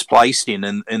position that he was placed in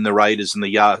the Raiders in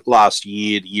the last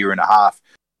year and a half,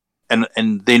 and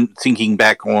then thinking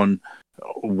back on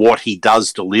what he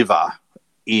does deliver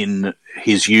in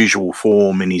his usual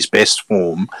form, in his best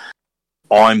form,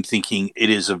 I'm thinking it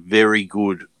is a very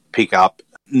good pickup,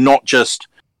 not just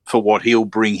for what he'll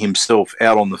bring himself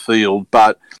out on the field,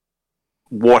 but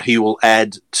what he will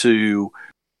add to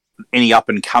any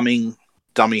up-and-coming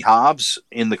dummy halves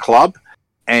in the club.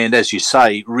 And as you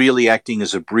say, really acting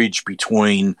as a bridge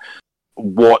between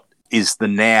what is the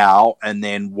now and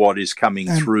then what is coming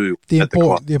through at the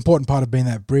club. The important part of being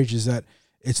that bridge is that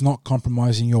it's not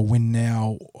compromising your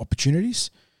win-now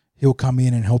opportunities. He'll come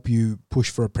in and help you push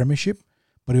for a premiership,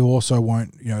 but he also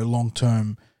won't,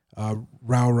 long-term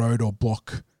railroad or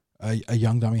block a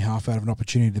young dummy half out of an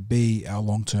opportunity to be our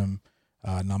long-term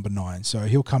number 9. So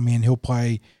he'll come in, he'll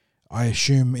play, I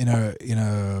assume, in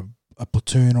a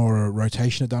platoon or a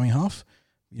rotation at dummy half.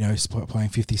 He's playing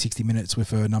 50, 60 minutes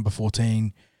with a number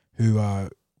 14 who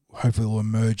hopefully will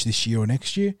emerge this year or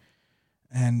next year.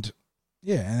 And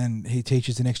then he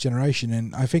teaches the next generation.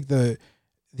 And I think the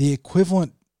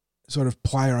equivalent sort of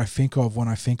player I think of when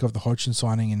I think of the Hodgson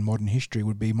signing in modern history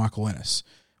would be Michael Ennis,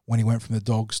 when he went from the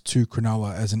Dogs to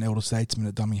Cronulla as an elder statesman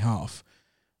at dummy half.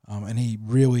 And he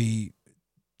really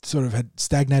sort of had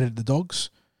stagnated at the Dogs,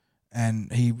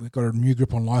 and he got a new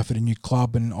grip on life at a new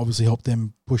club and obviously helped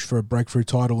them push for a breakthrough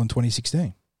title in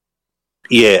 2016.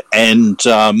 Yeah, and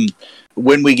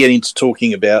when we get into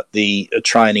talking about the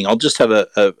training, I'll just have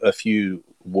a few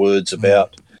words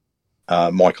about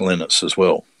Michael Ennis as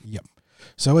well. Yep.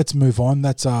 So let's move on.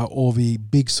 That's all the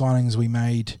big signings we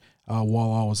made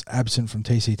while I was absent from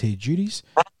TCT duties.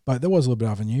 But there was a little bit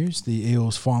of other news. The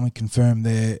Eels finally confirmed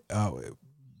their,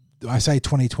 I say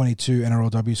 2022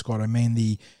 NRLW squad, I mean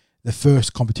the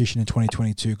first competition in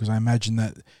 2022, because I imagine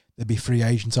that there'd be free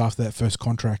agents after that first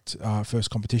contract, first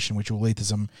competition, which will lead to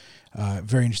some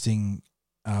very interesting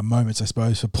moments, I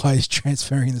suppose, for players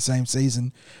transferring in the same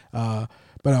season.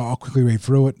 But I'll quickly read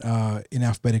through it in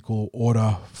alphabetical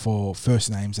order for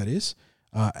first names, that is.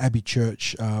 Abby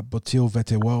Church, Botil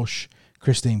Vete-Welsh,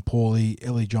 Christine Pawley,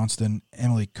 Ellie Johnston,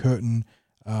 Emily Curtin,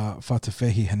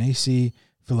 Fatafehi Hanisi,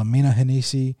 Philomena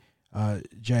Hanisi,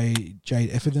 Jade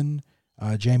Efferden,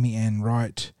 Jamie Ann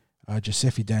Wright,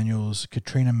 Giuseppe Daniels,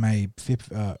 Katrina May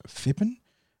Phippen,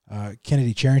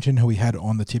 Kennedy Charrington, who we had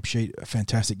on the tip sheet, a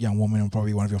fantastic young woman and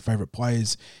probably one of your favourite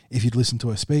players if you'd listen to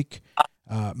her speak,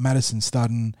 Madison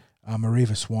Studden,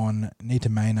 Mariva Swan, Nita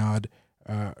Maynard,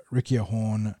 Rikia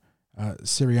Horn,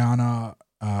 Siriana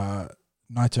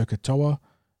Naito Katoa,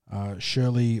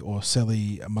 Shirley or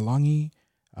Seli Malangi,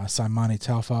 Saimani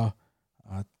Talfa,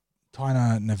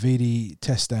 Taina Navidi,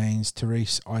 Tess Daines,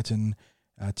 Therese Aiton,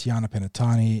 Tiana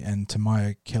Penatani, and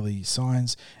Tamaya Kelly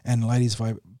Signs. And ladies, if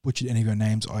I butchered any of your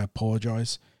names, I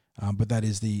apologise. But that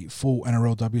is the full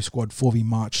NRLW squad for the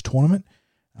March tournament.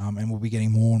 And we'll be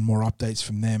getting more and more updates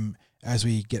from them as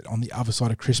we get on the other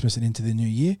side of Christmas and into the new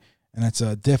year. And that's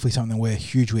definitely something we're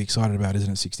hugely excited about,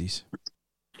 isn't it, 60s?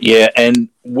 Yeah, and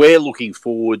we're looking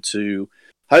forward to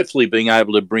hopefully being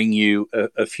able to bring you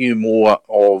a few more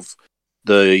of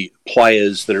the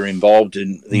players that are involved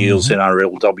in the Eels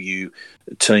NRLW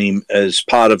team as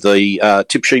part of the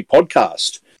Tip Sheet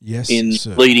podcast. Yes,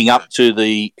 leading up to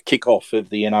the kickoff of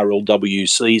the NRLW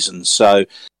season. So,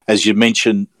 as you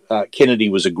mentioned, Kennedy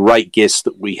was a great guest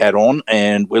that we had on,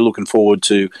 and we're looking forward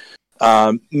to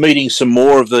meeting some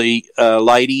more of the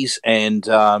ladies and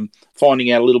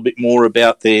finding out a little bit more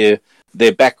about their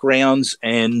backgrounds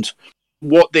and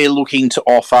what they're looking to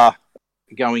offer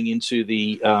going into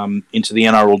the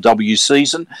NRLW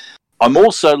season. I'm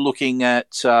also looking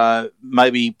at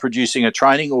maybe producing a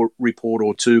training report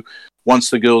or two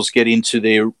once the girls get into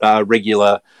their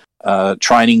regular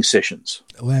training sessions.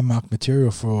 Landmark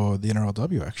material for the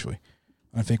NRLW, actually.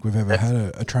 I don't think we've ever had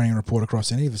a training report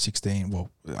across any of the 16,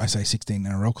 well, I say 16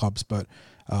 NRL clubs, but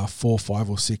 4, 5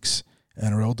 or 6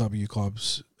 NRLW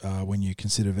clubs when you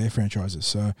consider their franchises.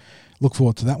 So look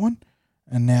forward to that one.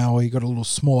 And now we got a little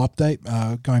small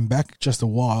update going back just a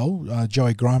while.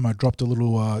 Joey Grimer dropped a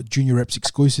little junior reps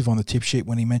exclusive on the tip sheet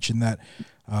when he mentioned that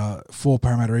 4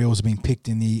 Parramatta Eels have been picked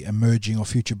in the emerging or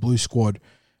future Blue squad,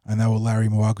 and they were Larry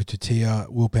Moagu-Tutia,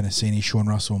 Will Penasini, Sean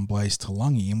Russell and Blaze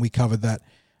Talangi. And we covered that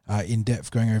in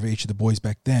depth going over each of the boys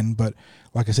back then. But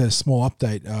like I said, a small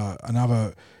update.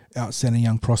 Another outstanding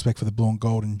young prospect for the Blue and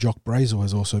Gold, and Jock Brazel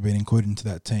has also been included into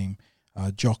that team.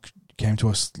 Jock came to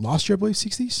us last year, I believe,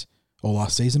 60s, or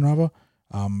last season rather.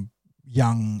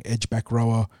 Young edge-back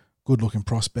rower, good-looking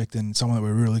prospect, and someone that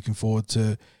we're really looking forward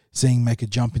to seeing make a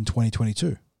jump in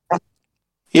 2022.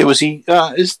 Yeah, was he?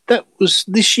 Was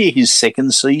this year his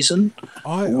second season?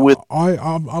 I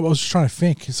was just trying to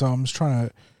think, so I'm just trying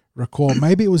to recall.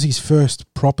 Maybe it was his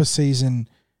first proper season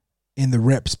in the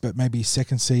reps, but maybe his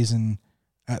second season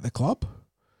at the club.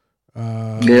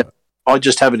 Yeah, I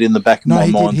just have it in the back of my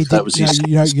mind. That was his.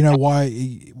 You know why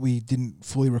we didn't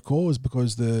fully recall is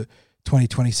because the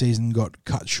 2020 season got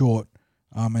cut short,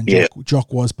 and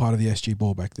Jock was part of the SG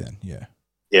Ball back then. Yeah.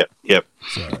 Yep.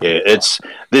 So,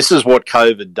 This is what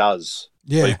COVID does.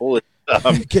 Yeah. People.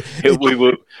 We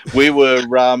were.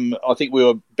 I think we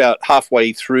were about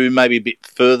halfway through, maybe a bit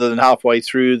further than halfway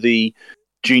through the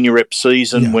junior rep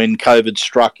season when COVID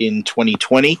struck in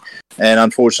 2020, and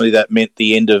unfortunately that meant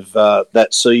the end of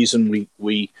that season.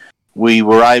 We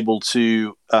were able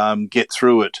to get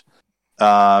through it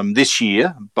this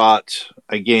year, but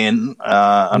again,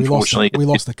 unfortunately, we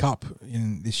lost the cup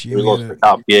in this year. We lost the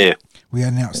cup. Yeah. We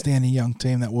had an outstanding young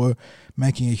team that were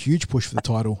making a huge push for the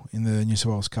title in the New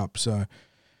South Wales Cup. So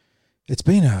it's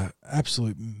been an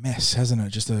absolute mess, hasn't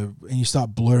it? And you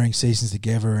start blurring seasons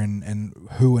together and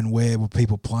who and where were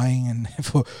people playing. And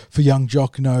for young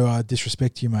Jock, no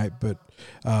disrespect to you, mate, but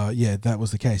that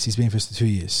was the case. He's been for 2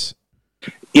 years.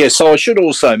 Yeah, so I should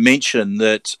also mention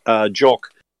that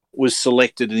Jock was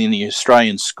selected in the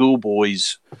Australian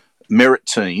Schoolboys merit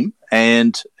team,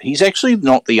 and he's actually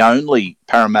not the only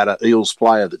Parramatta Eels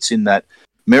player that's in that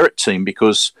merit team,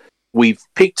 because we've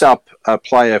picked up a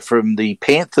player from the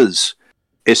Panthers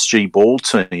SG Ball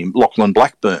team, Lachlan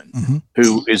Blackburn,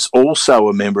 who is also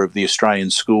a member of the Australian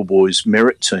Schoolboys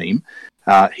merit team.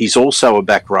 He's also a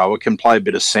back rower, can play a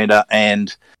bit of centre,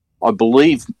 and I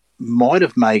believe might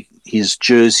have made his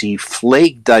Jersey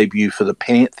flag debut for the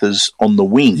Panthers on the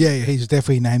wing. Yeah, he's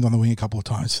definitely named on the wing a couple of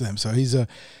times for them. So he's a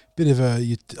bit of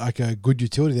a good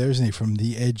utility there, isn't he, from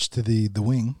the edge to the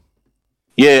wing?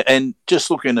 Yeah, and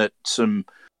just looking at some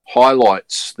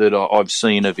highlights that I've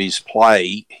seen of his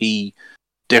play, he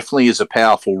definitely is a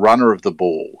powerful runner of the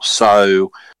ball.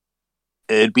 So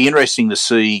it'd be interesting to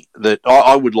see that.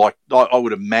 I would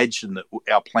imagine that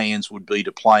our plans would be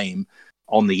to play him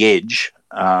on the edge,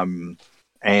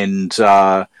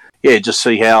 just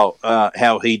see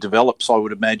how he develops. I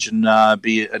would imagine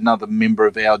be another member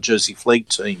of our Jersey Flag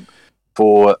team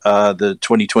for the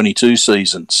 2022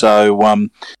 season. So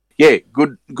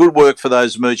good work for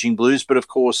those emerging Blues. But of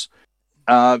course,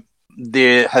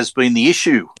 there has been the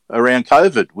issue around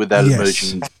COVID with that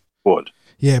emerging squad.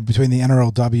 Yeah, between the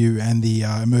NRLW and the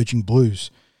emerging Blues,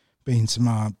 being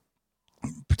some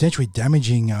potentially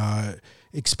damaging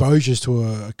exposures to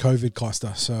a COVID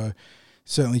cluster. So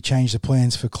certainly changed the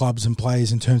plans for clubs and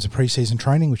players in terms of preseason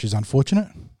training, which is unfortunate.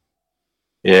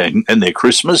 Yeah, and their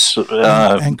Christmas.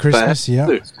 And Christmas,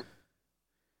 yeah.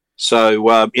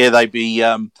 So, they'd be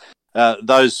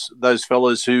those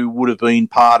fellas who would have been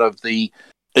part of the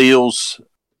Eels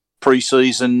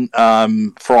preseason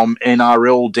from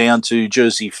NRL down to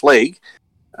Jersey Flag,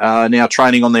 now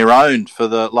training on their own for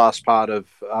the last part of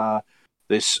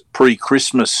this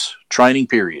pre-Christmas training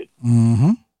period.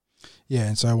 Mm-hmm. Yeah,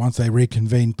 and so once they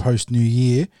reconvene post-New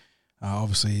Year,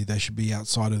 obviously they should be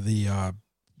outside of the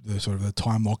sort of the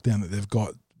time lockdown that they've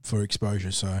got for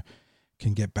exposure, so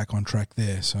can get back on track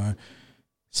there. So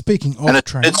Speaking of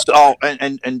training,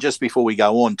 and just before we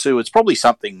go on too, it's probably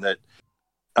something that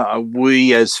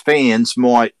we as fans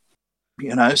might,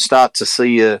 start to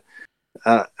see or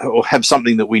have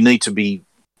something that we need to be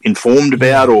informed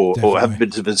about, or have a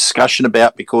bit of a discussion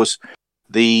about, because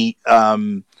the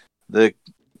COVID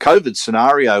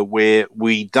scenario where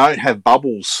we don't have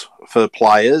bubbles for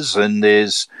players, and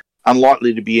there's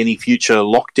unlikely to be any future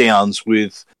lockdowns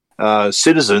with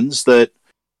citizens, that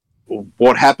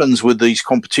what happens with these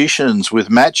competitions, with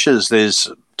matches, there's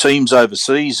teams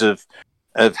overseas have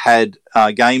had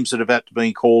games that have had to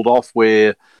be called off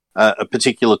where a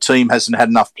particular team hasn't had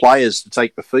enough players to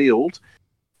take the field.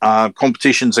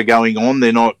 Competitions are going on.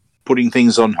 They're not putting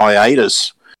things on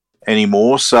hiatus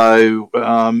anymore. So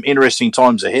interesting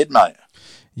times ahead, mate.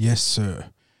 Yes, sir.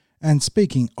 And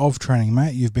speaking of training,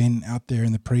 mate, you've been out there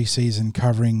in the pre-season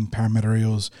covering Parramatta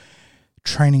Eels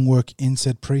training work in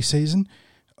said pre-season.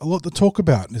 A lot to talk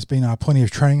about. There's been plenty of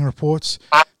training reports.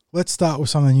 Let's start with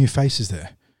some of the new faces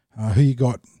there. Who you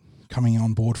got coming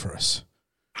on board for us?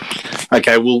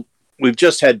 Okay, well, we've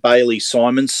just had Bailey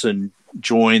Simonson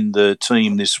join the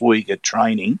team this week at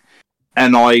training,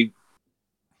 and I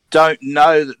don't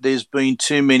know that there's been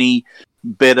too many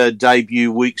better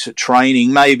debut weeks at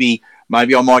training. Maybe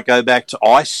I might go back to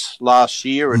Ice last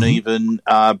year, and even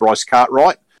Bryce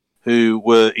Cartwright, who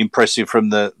were impressive from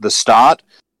the start.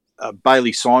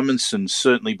 Bailey Simonson's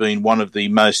certainly been one of the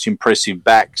most impressive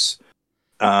backs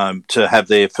to have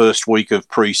their first week of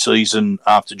pre-season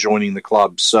after joining the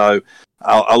club. So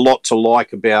a lot to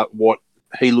like about what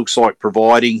he looks like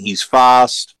providing. He's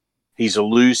fast, he's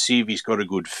elusive, he's got a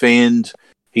good fend,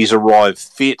 he's arrived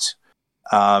fit.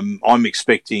 I'm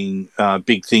expecting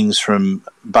big things from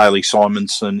Bailey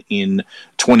Simonson in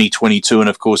 2022, and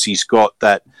of course he's got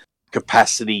that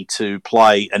capacity to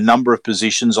play a number of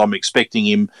positions. I'm expecting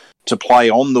him to play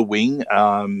on the wing,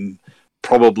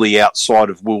 probably outside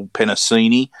of Will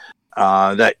Penasini.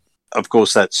 That, of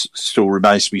course, that still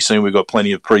remains to be seen. We've got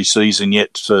plenty of pre-season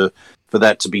yet for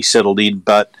that to be settled in.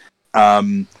 But,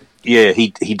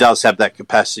 he does have that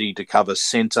capacity to cover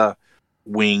centre,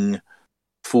 wing,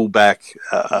 fullback.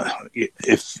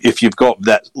 If you've got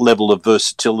that level of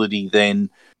versatility, then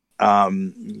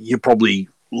you're probably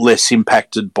less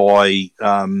impacted by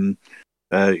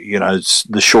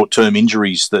the short-term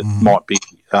injuries that might be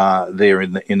there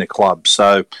in the club.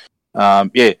 So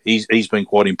he's been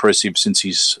quite impressive since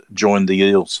he's joined the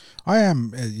Eels. I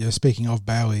am, speaking of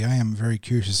Bailey, I am very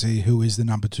curious to see who is the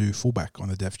number 2 fullback on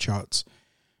the depth charts,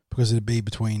 because it'd be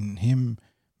between him,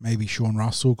 maybe Sean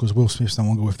Russell, because Will Smith's no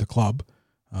longer with the club.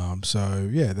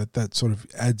 That sort of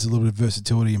adds a little bit of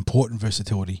versatility, important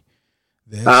versatility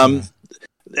there.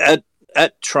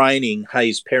 At training,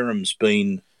 Hayes Perham's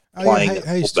been playing.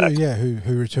 Hayes too,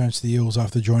 who returns to the Eels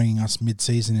after joining us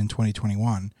mid-season in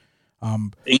 2021.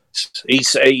 He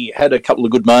had a couple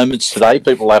of good moments today.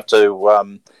 People have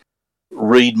to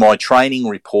read my training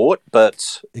report,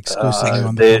 but exclusively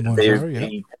on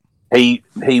the he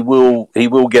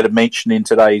will get a mention in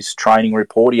today's training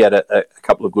report. He had a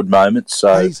couple of good moments.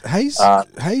 So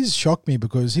Hayes shocked me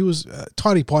because he was a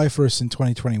tidy player for us in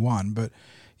 2021, but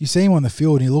you see him on the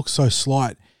field and he looks so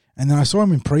slight. And then I saw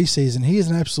him in pre-season. He is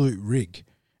an absolute rig.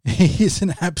 He is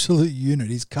an absolute unit.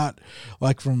 He's cut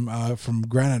like from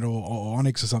granite or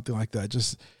onyx or something like that.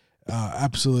 Just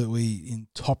absolutely in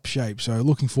top shape. So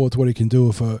looking forward to what he can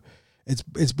do.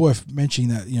 It's worth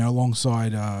mentioning that,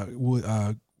 alongside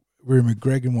Rue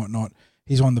McGregor and whatnot,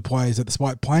 he's one of the players that,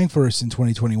 despite playing for us in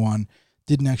 2021,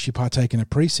 didn't actually partake in a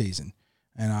pre-season.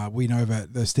 And we know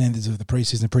that the standards of the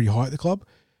pre-season are pretty high at the club.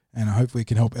 And hopefully it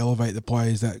can help elevate the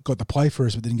players that got to play for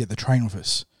us but didn't get to train with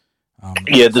us.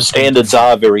 The standards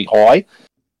are very high.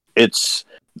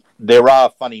 There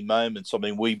are funny moments. I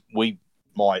mean, we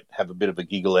might have a bit of a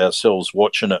giggle ourselves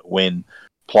watching it when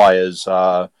players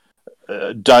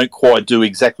don't quite do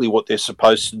exactly what they're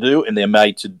supposed to do, and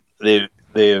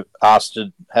they're asked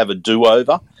to have a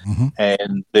do-over.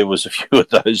 And there was a few of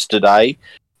those today.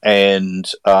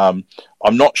 And I'm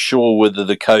not sure whether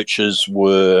the coaches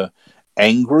were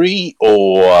angry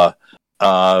or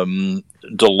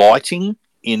delighting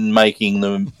in making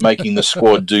the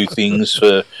squad do things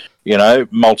for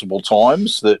multiple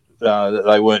times that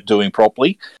they weren't doing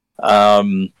properly.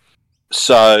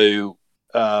 So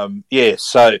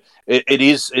it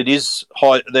is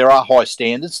high. There are high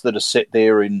standards that are set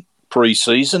there in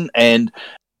pre-season, and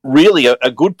really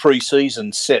a good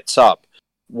pre-season sets up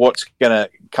what's going to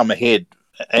come ahead.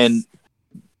 And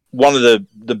one of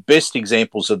the best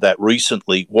examples of that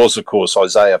recently was, of course,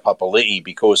 Isaiah Papali'i,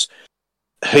 because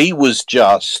he was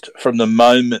just, from the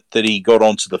moment that he got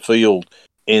onto the field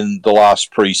in the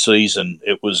last pre-season,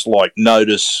 it was like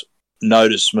notice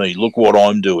notice me, look what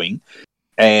I'm doing.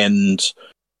 And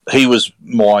he was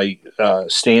my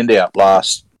standout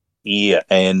last year,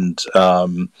 and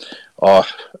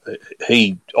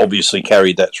he obviously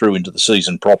carried that through into the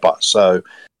season proper. So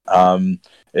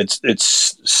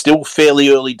it's still fairly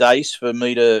early days for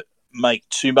me to make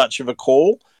too much of a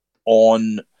call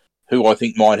on who I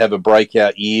think might have a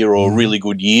breakout year or a really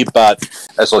good year. But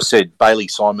as I said, Bailey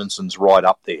Simonson's right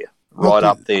up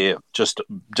there,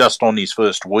 just on his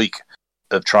first week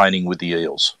of training with the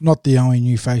Eels. Not the only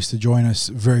new face to join us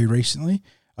very recently.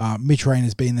 Mitch Rain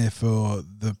has been there for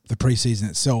the pre-season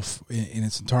itself in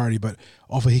its entirety, but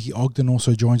Ofahiki Ogden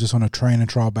also joins us on a train and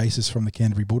trial basis from the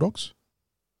Canterbury Bulldogs.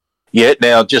 Yeah,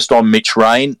 now just on Mitch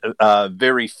Rain,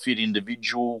 very fit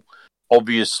individual.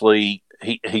 Obviously,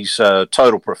 he's a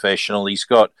total professional. He's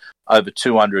got over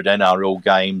 200 NRL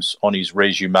games on his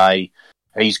resume.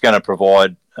 He's going to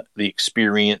provide the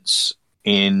experience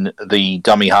in the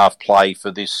dummy half play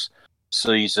for this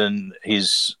season.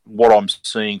 What I'm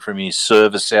seeing from his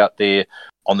service out there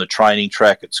on the training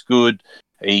track, it's good.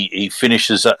 He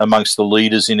finishes amongst the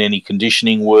leaders in any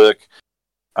conditioning work.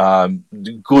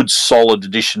 Good, solid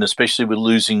addition, especially with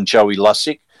losing Joey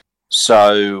Lussick.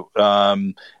 So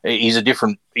he's a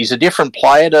different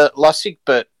player to Lussick,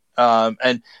 but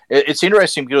and it's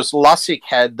interesting because Lussick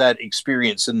had that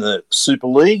experience in the Super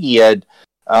League. He had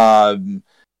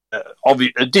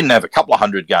didn't have a couple of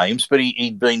hundred games, but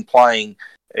he'd been playing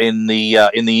in the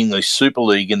English Super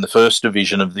League in the first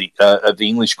division of the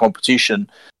English competition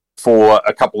for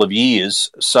a couple of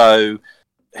years. So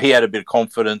he had a bit of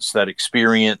confidence, that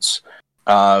experience,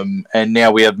 and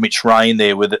now we have Mitch Rain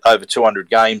there with over 200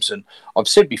 games. And I've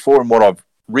said before in what I've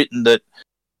written that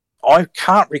I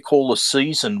can't recall a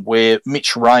season where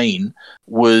Mitch Rain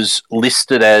was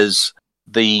listed as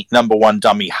the number one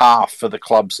dummy half for the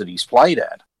clubs that he's played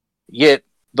at. Yet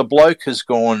the bloke has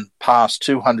gone past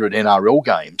 200 NRL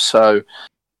games. So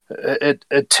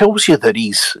it tells you that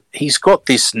he's got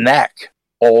this knack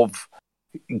of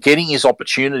getting his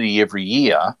opportunity every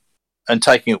year and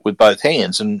taking it with both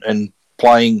hands and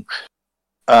playing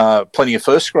plenty of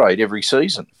first grade every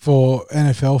season. For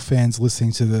NFL fans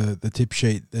listening to the tip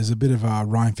sheet, there's a bit of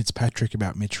Ryan Fitzpatrick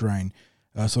about Mitch Rain,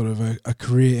 sort of a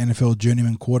career NFL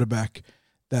journeyman quarterback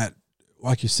that,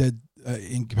 like you said,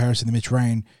 in comparison to Mitch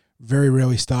Rain, very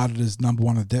rarely started as number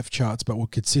one on the depth charts, but would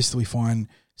consistently find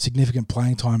significant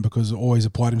playing time because always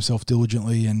applied himself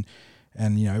diligently and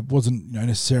wasn't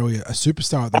necessarily a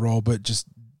superstar at the role, but just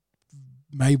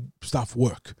made stuff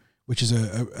work, which is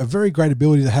a very great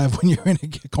ability to have when you're in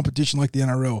a competition like the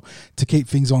NRL, to keep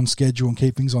things on schedule and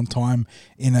keep things on time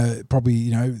in a probably,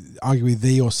 arguably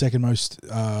the or second most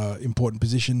important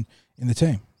position in the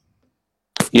team.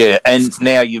 Yeah, and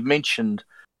now you've mentioned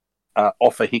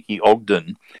Ofahiki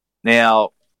Ogden.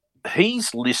 Now,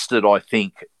 he's listed, I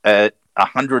think, at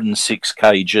 106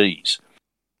 kgs.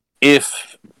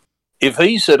 If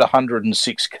he's at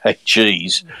 106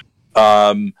 kgs,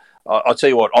 I'll tell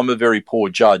you what, I'm a very poor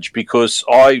judge because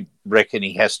I reckon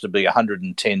he has to be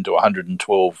 110 to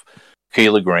 112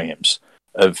 kilograms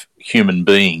of human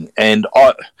being. And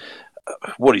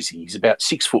what is he? He's about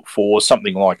 6'4",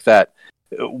 something like that.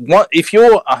 If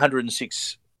you're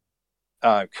 106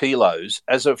 kilos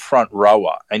as a front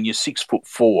rower and you're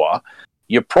 6'4",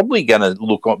 you're probably going to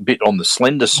look a bit on the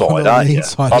slender side, aren't you?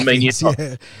 I mean,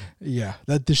 yeah.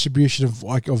 That distribution of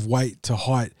weight to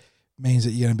height means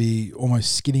that you're going to be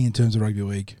almost skinny in terms of rugby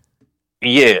league.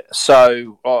 Yeah,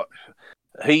 so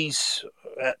he's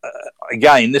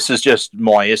again, this is just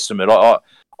my estimate.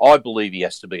 I believe he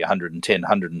has to be 110,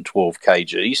 112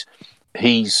 kgs.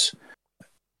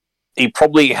 He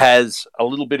probably has a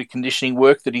little bit of conditioning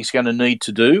work that he's going to need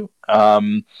to do.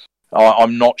 I'm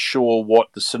not sure what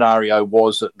the scenario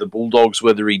was at the Bulldogs,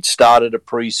 whether he'd started a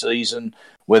pre-season,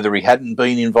 whether he hadn't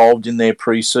been involved in their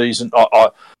pre-season.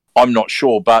 I'm not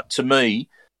sure, but to me,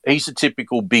 he's a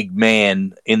typical big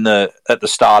man at the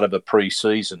start of a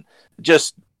pre-season.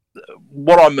 Just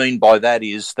what I mean by that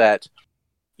is that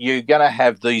you're going to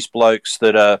have these blokes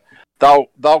that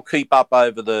they'll keep up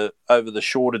over the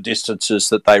shorter distances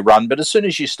that they run, but as soon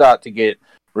as you start to get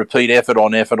repeat effort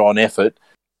on effort on effort,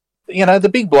 the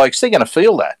big blokes, they're going to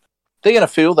feel that. They're going to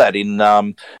feel that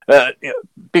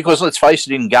because let's face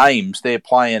it, in games they're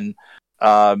playing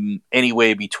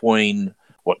anywhere between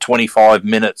 25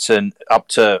 minutes and up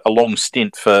to a long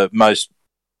stint for most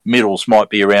middles might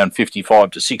be around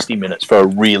 55 to 60 minutes for a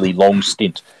really long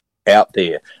stint out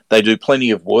there. They do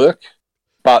plenty of work,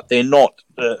 but they're not.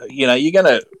 You're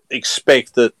going to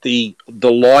expect that the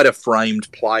lighter framed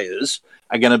players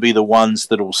are going to be the ones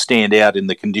that will stand out in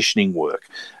the conditioning work.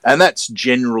 And that's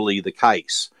generally the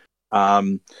case.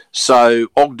 So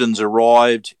Ogden's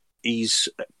arrived. He's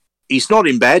not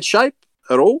in bad shape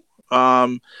at all,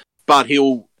 but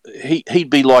he'd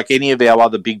be like any of our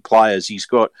other big players. He's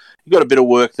got a bit of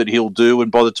work that he'll do,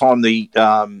 and by the time the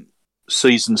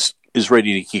season is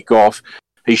ready to kick off,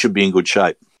 he should be in good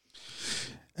shape.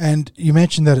 And you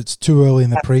mentioned that it's too early in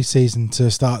the preseason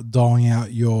to start doling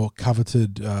out your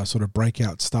coveted sort of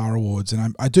breakout star awards.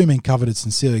 And I do mean coveted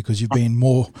sincerely, because you've been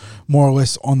more or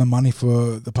less on the money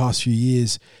for the past few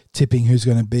years, tipping who's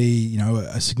going to be,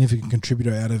 a significant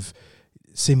contributor out of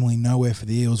seemingly nowhere for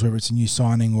the Eels, whether it's a new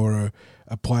signing or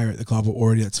a player at the club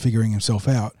already that's figuring himself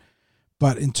out.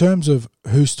 But in terms of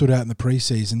who stood out in the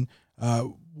preseason,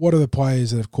 what are the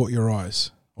players that have caught your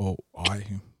eyes? Or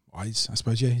eyes, I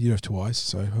suppose, yeah. You have two eyes,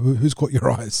 so who's caught your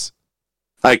eyes?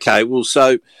 Okay, well,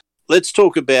 so let's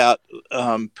talk about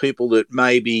people that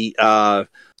maybe are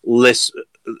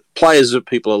players that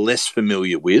people are less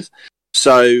familiar with.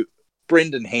 So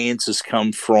Brendan Hans has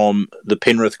come from the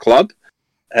Penrith club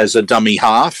as a dummy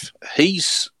half. He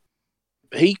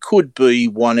could be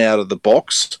one out of the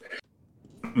box.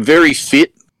 Very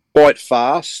fit, quite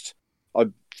fast. I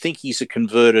think he's a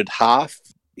converted half.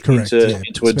 Correct,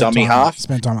 into a dummy half.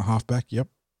 Spent time at halfback, yep.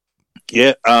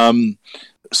 Yeah,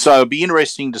 so it'd be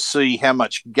interesting to see how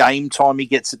much game time he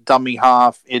gets at dummy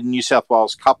half in New South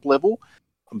Wales Cup level.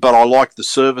 But I like the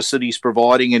service that he's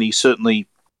providing, and he's certainly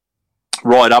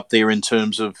right up there in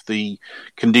terms of the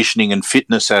conditioning and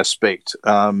fitness aspect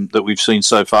that we've seen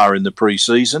so far in the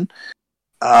pre-season.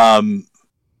 Makahesi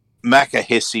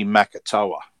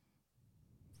Makatoa.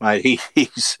 Mate,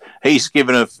 he's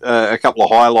given a couple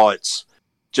of highlights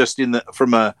just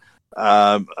from a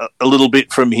little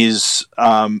bit from his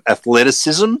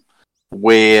athleticism,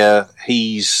 where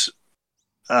he's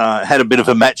had a bit of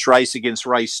a match race against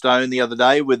Ray Stone the other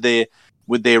day with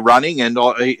their running, and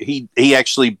he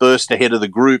actually burst ahead of the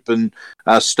group, and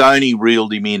Stoney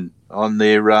reeled him in on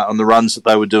the runs that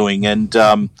they were doing, and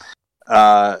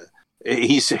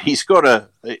he's got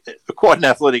quite an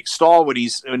athletic style when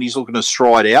he's looking to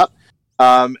stride out.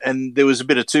 And there was a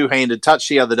bit of two-handed touch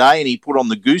the other day, and he put on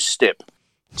the goose step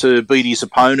to beat his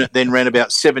opponent, then ran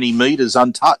about 70 metres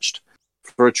untouched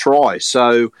for a try.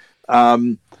 So,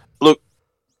 look,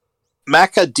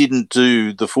 Macca didn't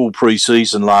do the full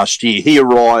pre-season last year. He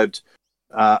arrived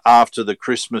after the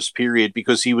Christmas period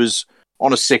because he was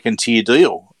on a second-tier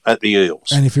deal at the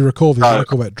Eels. And if you recall, the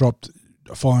article that dropped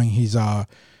following his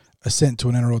ascent to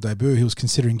an NRL debut, he was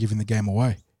considering giving the game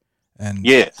away. And,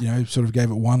 sort of gave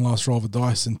it one last roll of the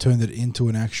dice and turned it into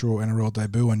an actual NRL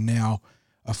debut, and now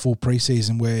a full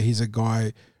preseason where he's a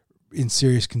guy in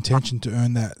serious contention to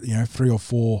earn that, 3 or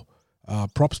 4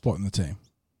 prop spot in the team.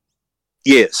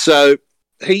 Yeah, so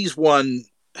he's one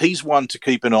to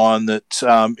keep an eye on that,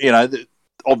 that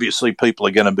obviously people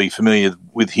are going to be familiar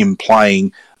with him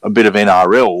playing a bit of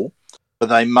NRL, but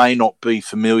they may not be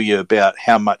familiar about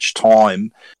how much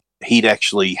time he'd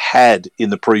actually had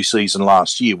in the preseason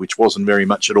last year, which wasn't very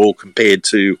much at all compared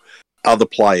to other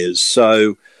players.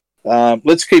 So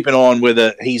let's keep an eye on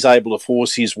whether he's able to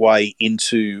force his way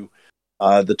into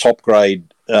the top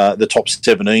grade, the top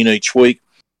 17 each week.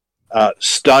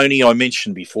 Stoney, I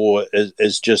mentioned before,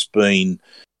 has just been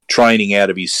training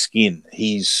out of his skin.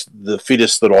 He's the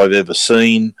fittest that I've ever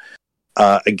seen.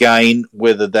 Again,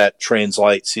 whether that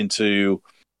translates into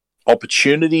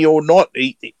opportunity or not,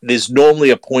 there's normally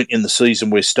a point in the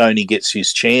season where Stoney gets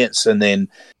his chance and then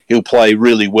he'll play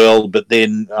really well, but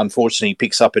then unfortunately he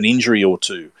picks up an injury or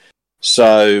two.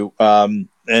 So,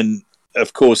 and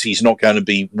of course he's not going to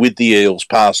be with the Eels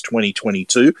past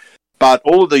 2022, but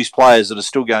all of these players that are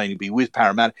still going to be with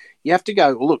Parramatta, you have to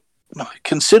go, look,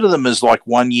 consider them as like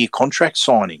 1-year contract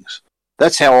signings.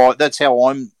 That's how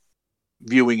I'm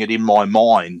viewing it in my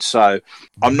mind. So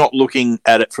I'm not looking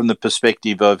at it from the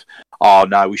perspective of, oh,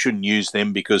 no, we shouldn't use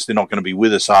them because they're not going to be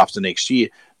with us after next year.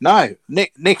 No,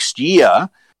 next year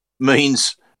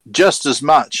means just as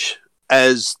much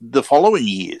as the following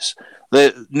years.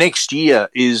 The next year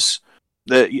is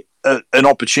an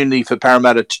opportunity for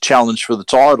Parramatta to challenge for the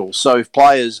title. So if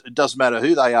players, it doesn't matter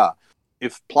who they are,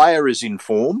 if player is in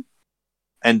form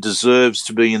and deserves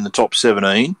to be in the top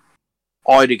 17,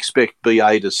 I'd expect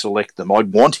BA to select them.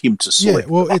 I'd want him to select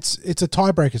them. It's a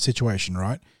tiebreaker situation,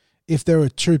 right? If there are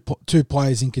two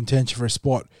players in contention for a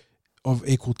spot of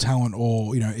equal talent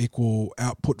or equal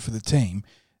output for the team,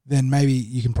 then maybe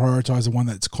you can prioritise the one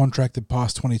that's contracted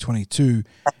past 2022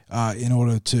 in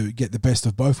order to get the best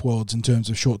of both worlds in terms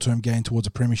of short-term gain towards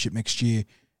a premiership next year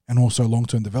and also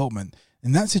long-term development.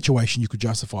 In that situation, you could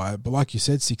justify it. But like you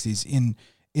said, 60s,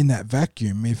 in that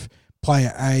vacuum, if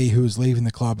player A, who is leaving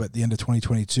the club at the end of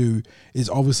 2022, is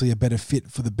obviously a better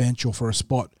fit for the bench or for a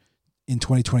spot in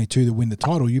 2022 to win the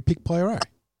title, you pick player A.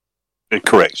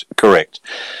 Correct.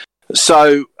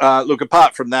 So, look,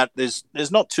 apart from that,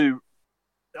 there's not too...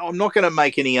 I'm not going to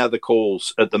make any other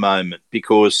calls at the moment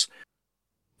because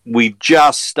we've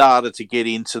just started to get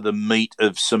into the meat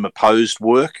of some opposed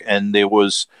work, and there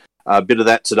was a bit of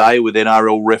that today with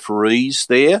NRL referees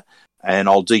there, and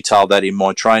I'll detail that in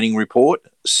my training report.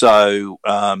 So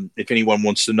if anyone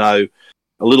wants to know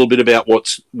a little bit about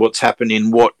what's happened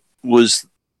in what was,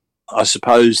 I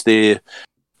suppose, there...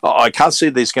 I can't see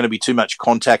there's going to be too much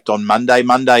contact on Monday.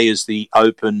 Monday is the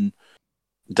open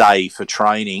day for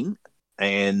training,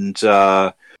 and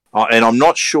I'm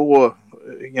not sure,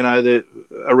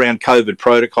 around COVID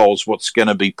protocols, what's going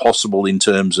to be possible in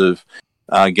terms of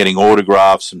getting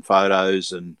autographs and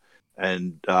photos and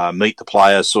meet the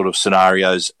player sort of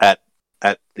scenarios at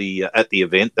the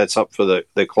event. That's up for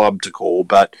the club to call,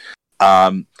 but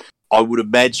I would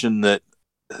imagine that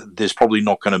there's probably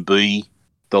not going to be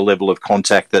the level of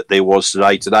contact that there was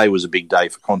today. Today was a big day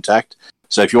for contact.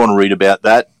 So if you want to read about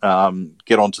that,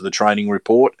 get onto the training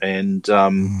report and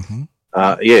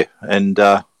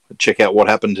check out what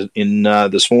happened in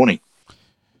this morning.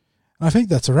 I think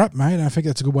that's a wrap, mate. I think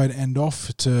that's a good way to end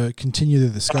off. To continue the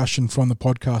discussion from the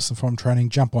podcast and from training,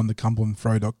 jump on the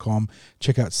cumberlandthrow.com,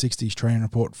 check out 60's training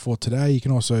report for today. You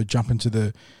can also jump into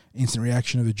the instant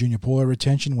reaction of the junior polo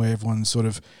retention, where everyone's sort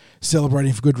of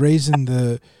celebrating for good reason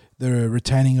the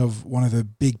retaining of one of the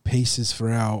big pieces for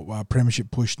our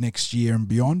premiership push next year and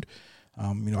beyond.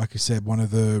 Like I said, one of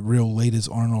the real leaders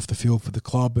on and off the field for the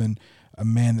club, and a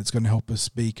man that's going to help us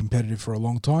be competitive for a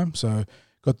long time. So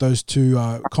got those two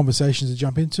conversations to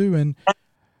jump into. And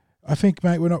I think,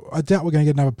 mate, I doubt we're going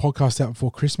to get another podcast out before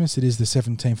Christmas. It is the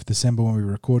 17th of December when we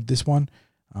record this one,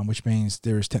 which means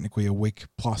there is technically a week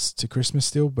plus to Christmas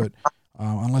still. But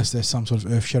unless there's some sort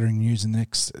of earth-shattering news in the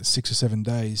next 6 or 7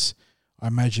 days, I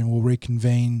imagine we'll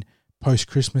reconvene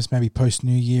post-Christmas, maybe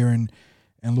post-New Year, and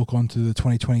look onto the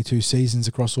 2022 seasons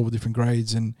across all the different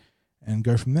grades and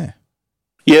go from there.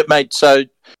 Yeah, mate. So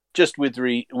just with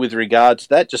regard to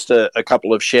that, just a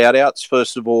couple of shout-outs.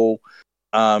 First of all,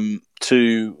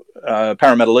 to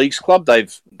Parramatta Leagues Club.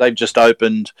 They've just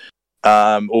opened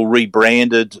or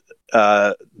rebranded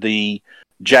the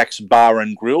Jack's Bar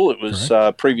and Grill. It was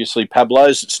previously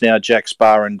Pablo's. It's now Jack's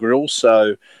Bar and Grill.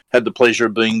 So had the pleasure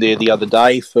of being there the other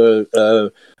day for a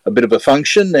bit of a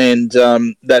function, and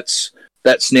that's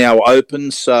now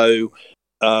open. So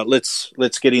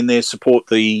let's get in there, support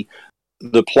the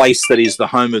place that is the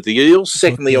home of the Eels.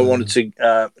 Secondly, I wanted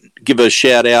to give a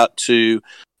shout out to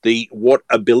the What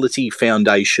Ability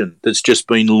Foundation that's just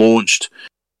been launched.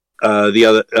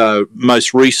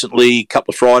 Most recently, a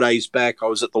couple of Fridays back, I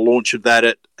was at the launch of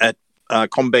that at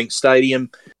Combank Stadium.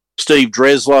 Steve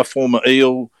Dresler, former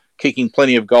Eel, kicking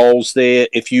plenty of goals there.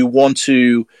 If you want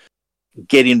to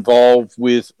get involved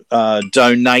with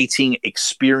donating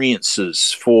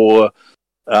experiences for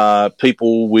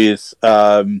people with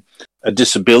a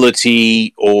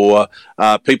disability or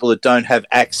people that don't have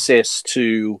access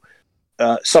to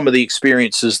some of the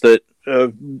experiences that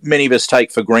many of us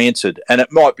take for granted. And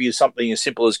it might be something as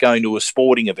simple as going to a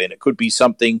sporting event. It could be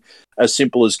something as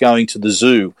simple as going to the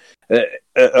zoo.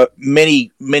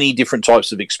 Many different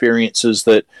types of experiences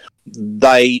that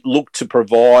they look to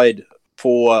provide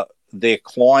for their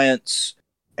clients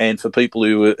and for people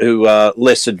who are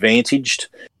less advantaged.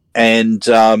 And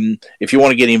if you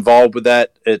want to get involved with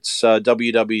that, it's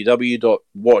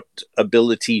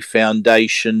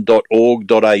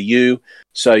www.whatabilityfoundation.org.au.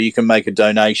 So you can make a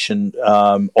donation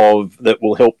that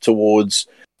will help towards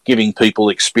giving people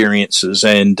experiences.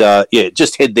 And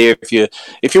just head there if you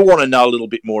want to know a little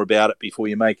bit more about it before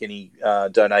you make any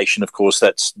donation. Of course,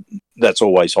 that's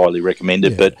always highly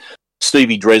recommended. Yeah. But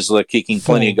Stevie Dresler kicking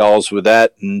plenty of goals with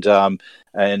that, and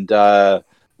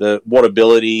the What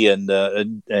Ability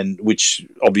and which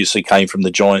obviously came from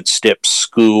the Giant Steps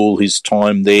School, his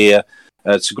time there.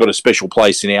 It's got a special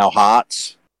place in our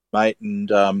hearts, mate.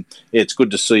 And it's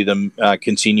good to see them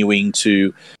continuing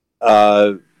to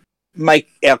make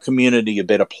our community a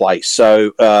better place.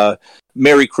 So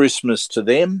Merry Christmas to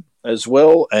them as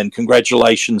well, and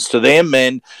congratulations to them,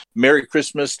 and Merry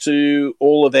Christmas to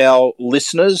all of our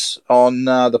listeners on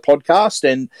the podcast,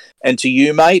 and to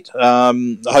you, mate. I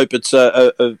hope it's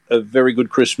a very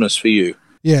good Christmas for you.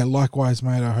 Yeah, likewise,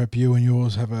 mate. I hope you and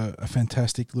yours have a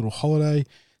fantastic little holiday.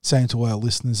 Same to all our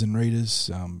listeners and readers.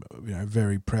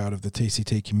 Very proud of the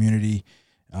TCT community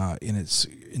in its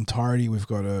entirety. We've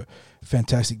got a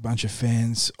fantastic bunch of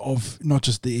fans of not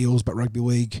just the Eels but rugby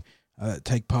league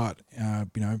take part,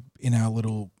 in our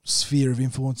little sphere of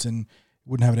influence, and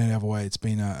wouldn't have it any other way. It's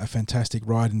been a fantastic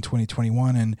ride in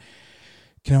 2021, and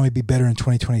can only be better in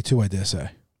 2022, I dare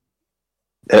say.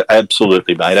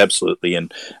 Absolutely, mate. Absolutely,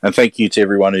 and thank you to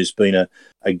everyone who's been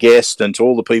a guest, and to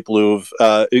all the people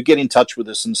who get in touch with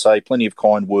us and say plenty of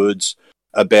kind words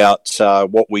about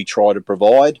what we try to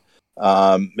provide.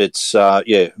 It's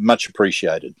much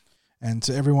appreciated. And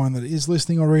to everyone that is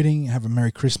listening or reading, have a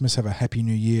Merry Christmas, have a Happy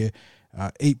New Year,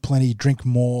 eat plenty, drink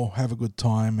more, have a good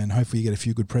time, and hopefully you get a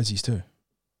few good prezzies too.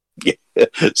 Yeah,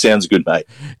 sounds good, mate.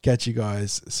 Catch you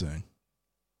guys soon.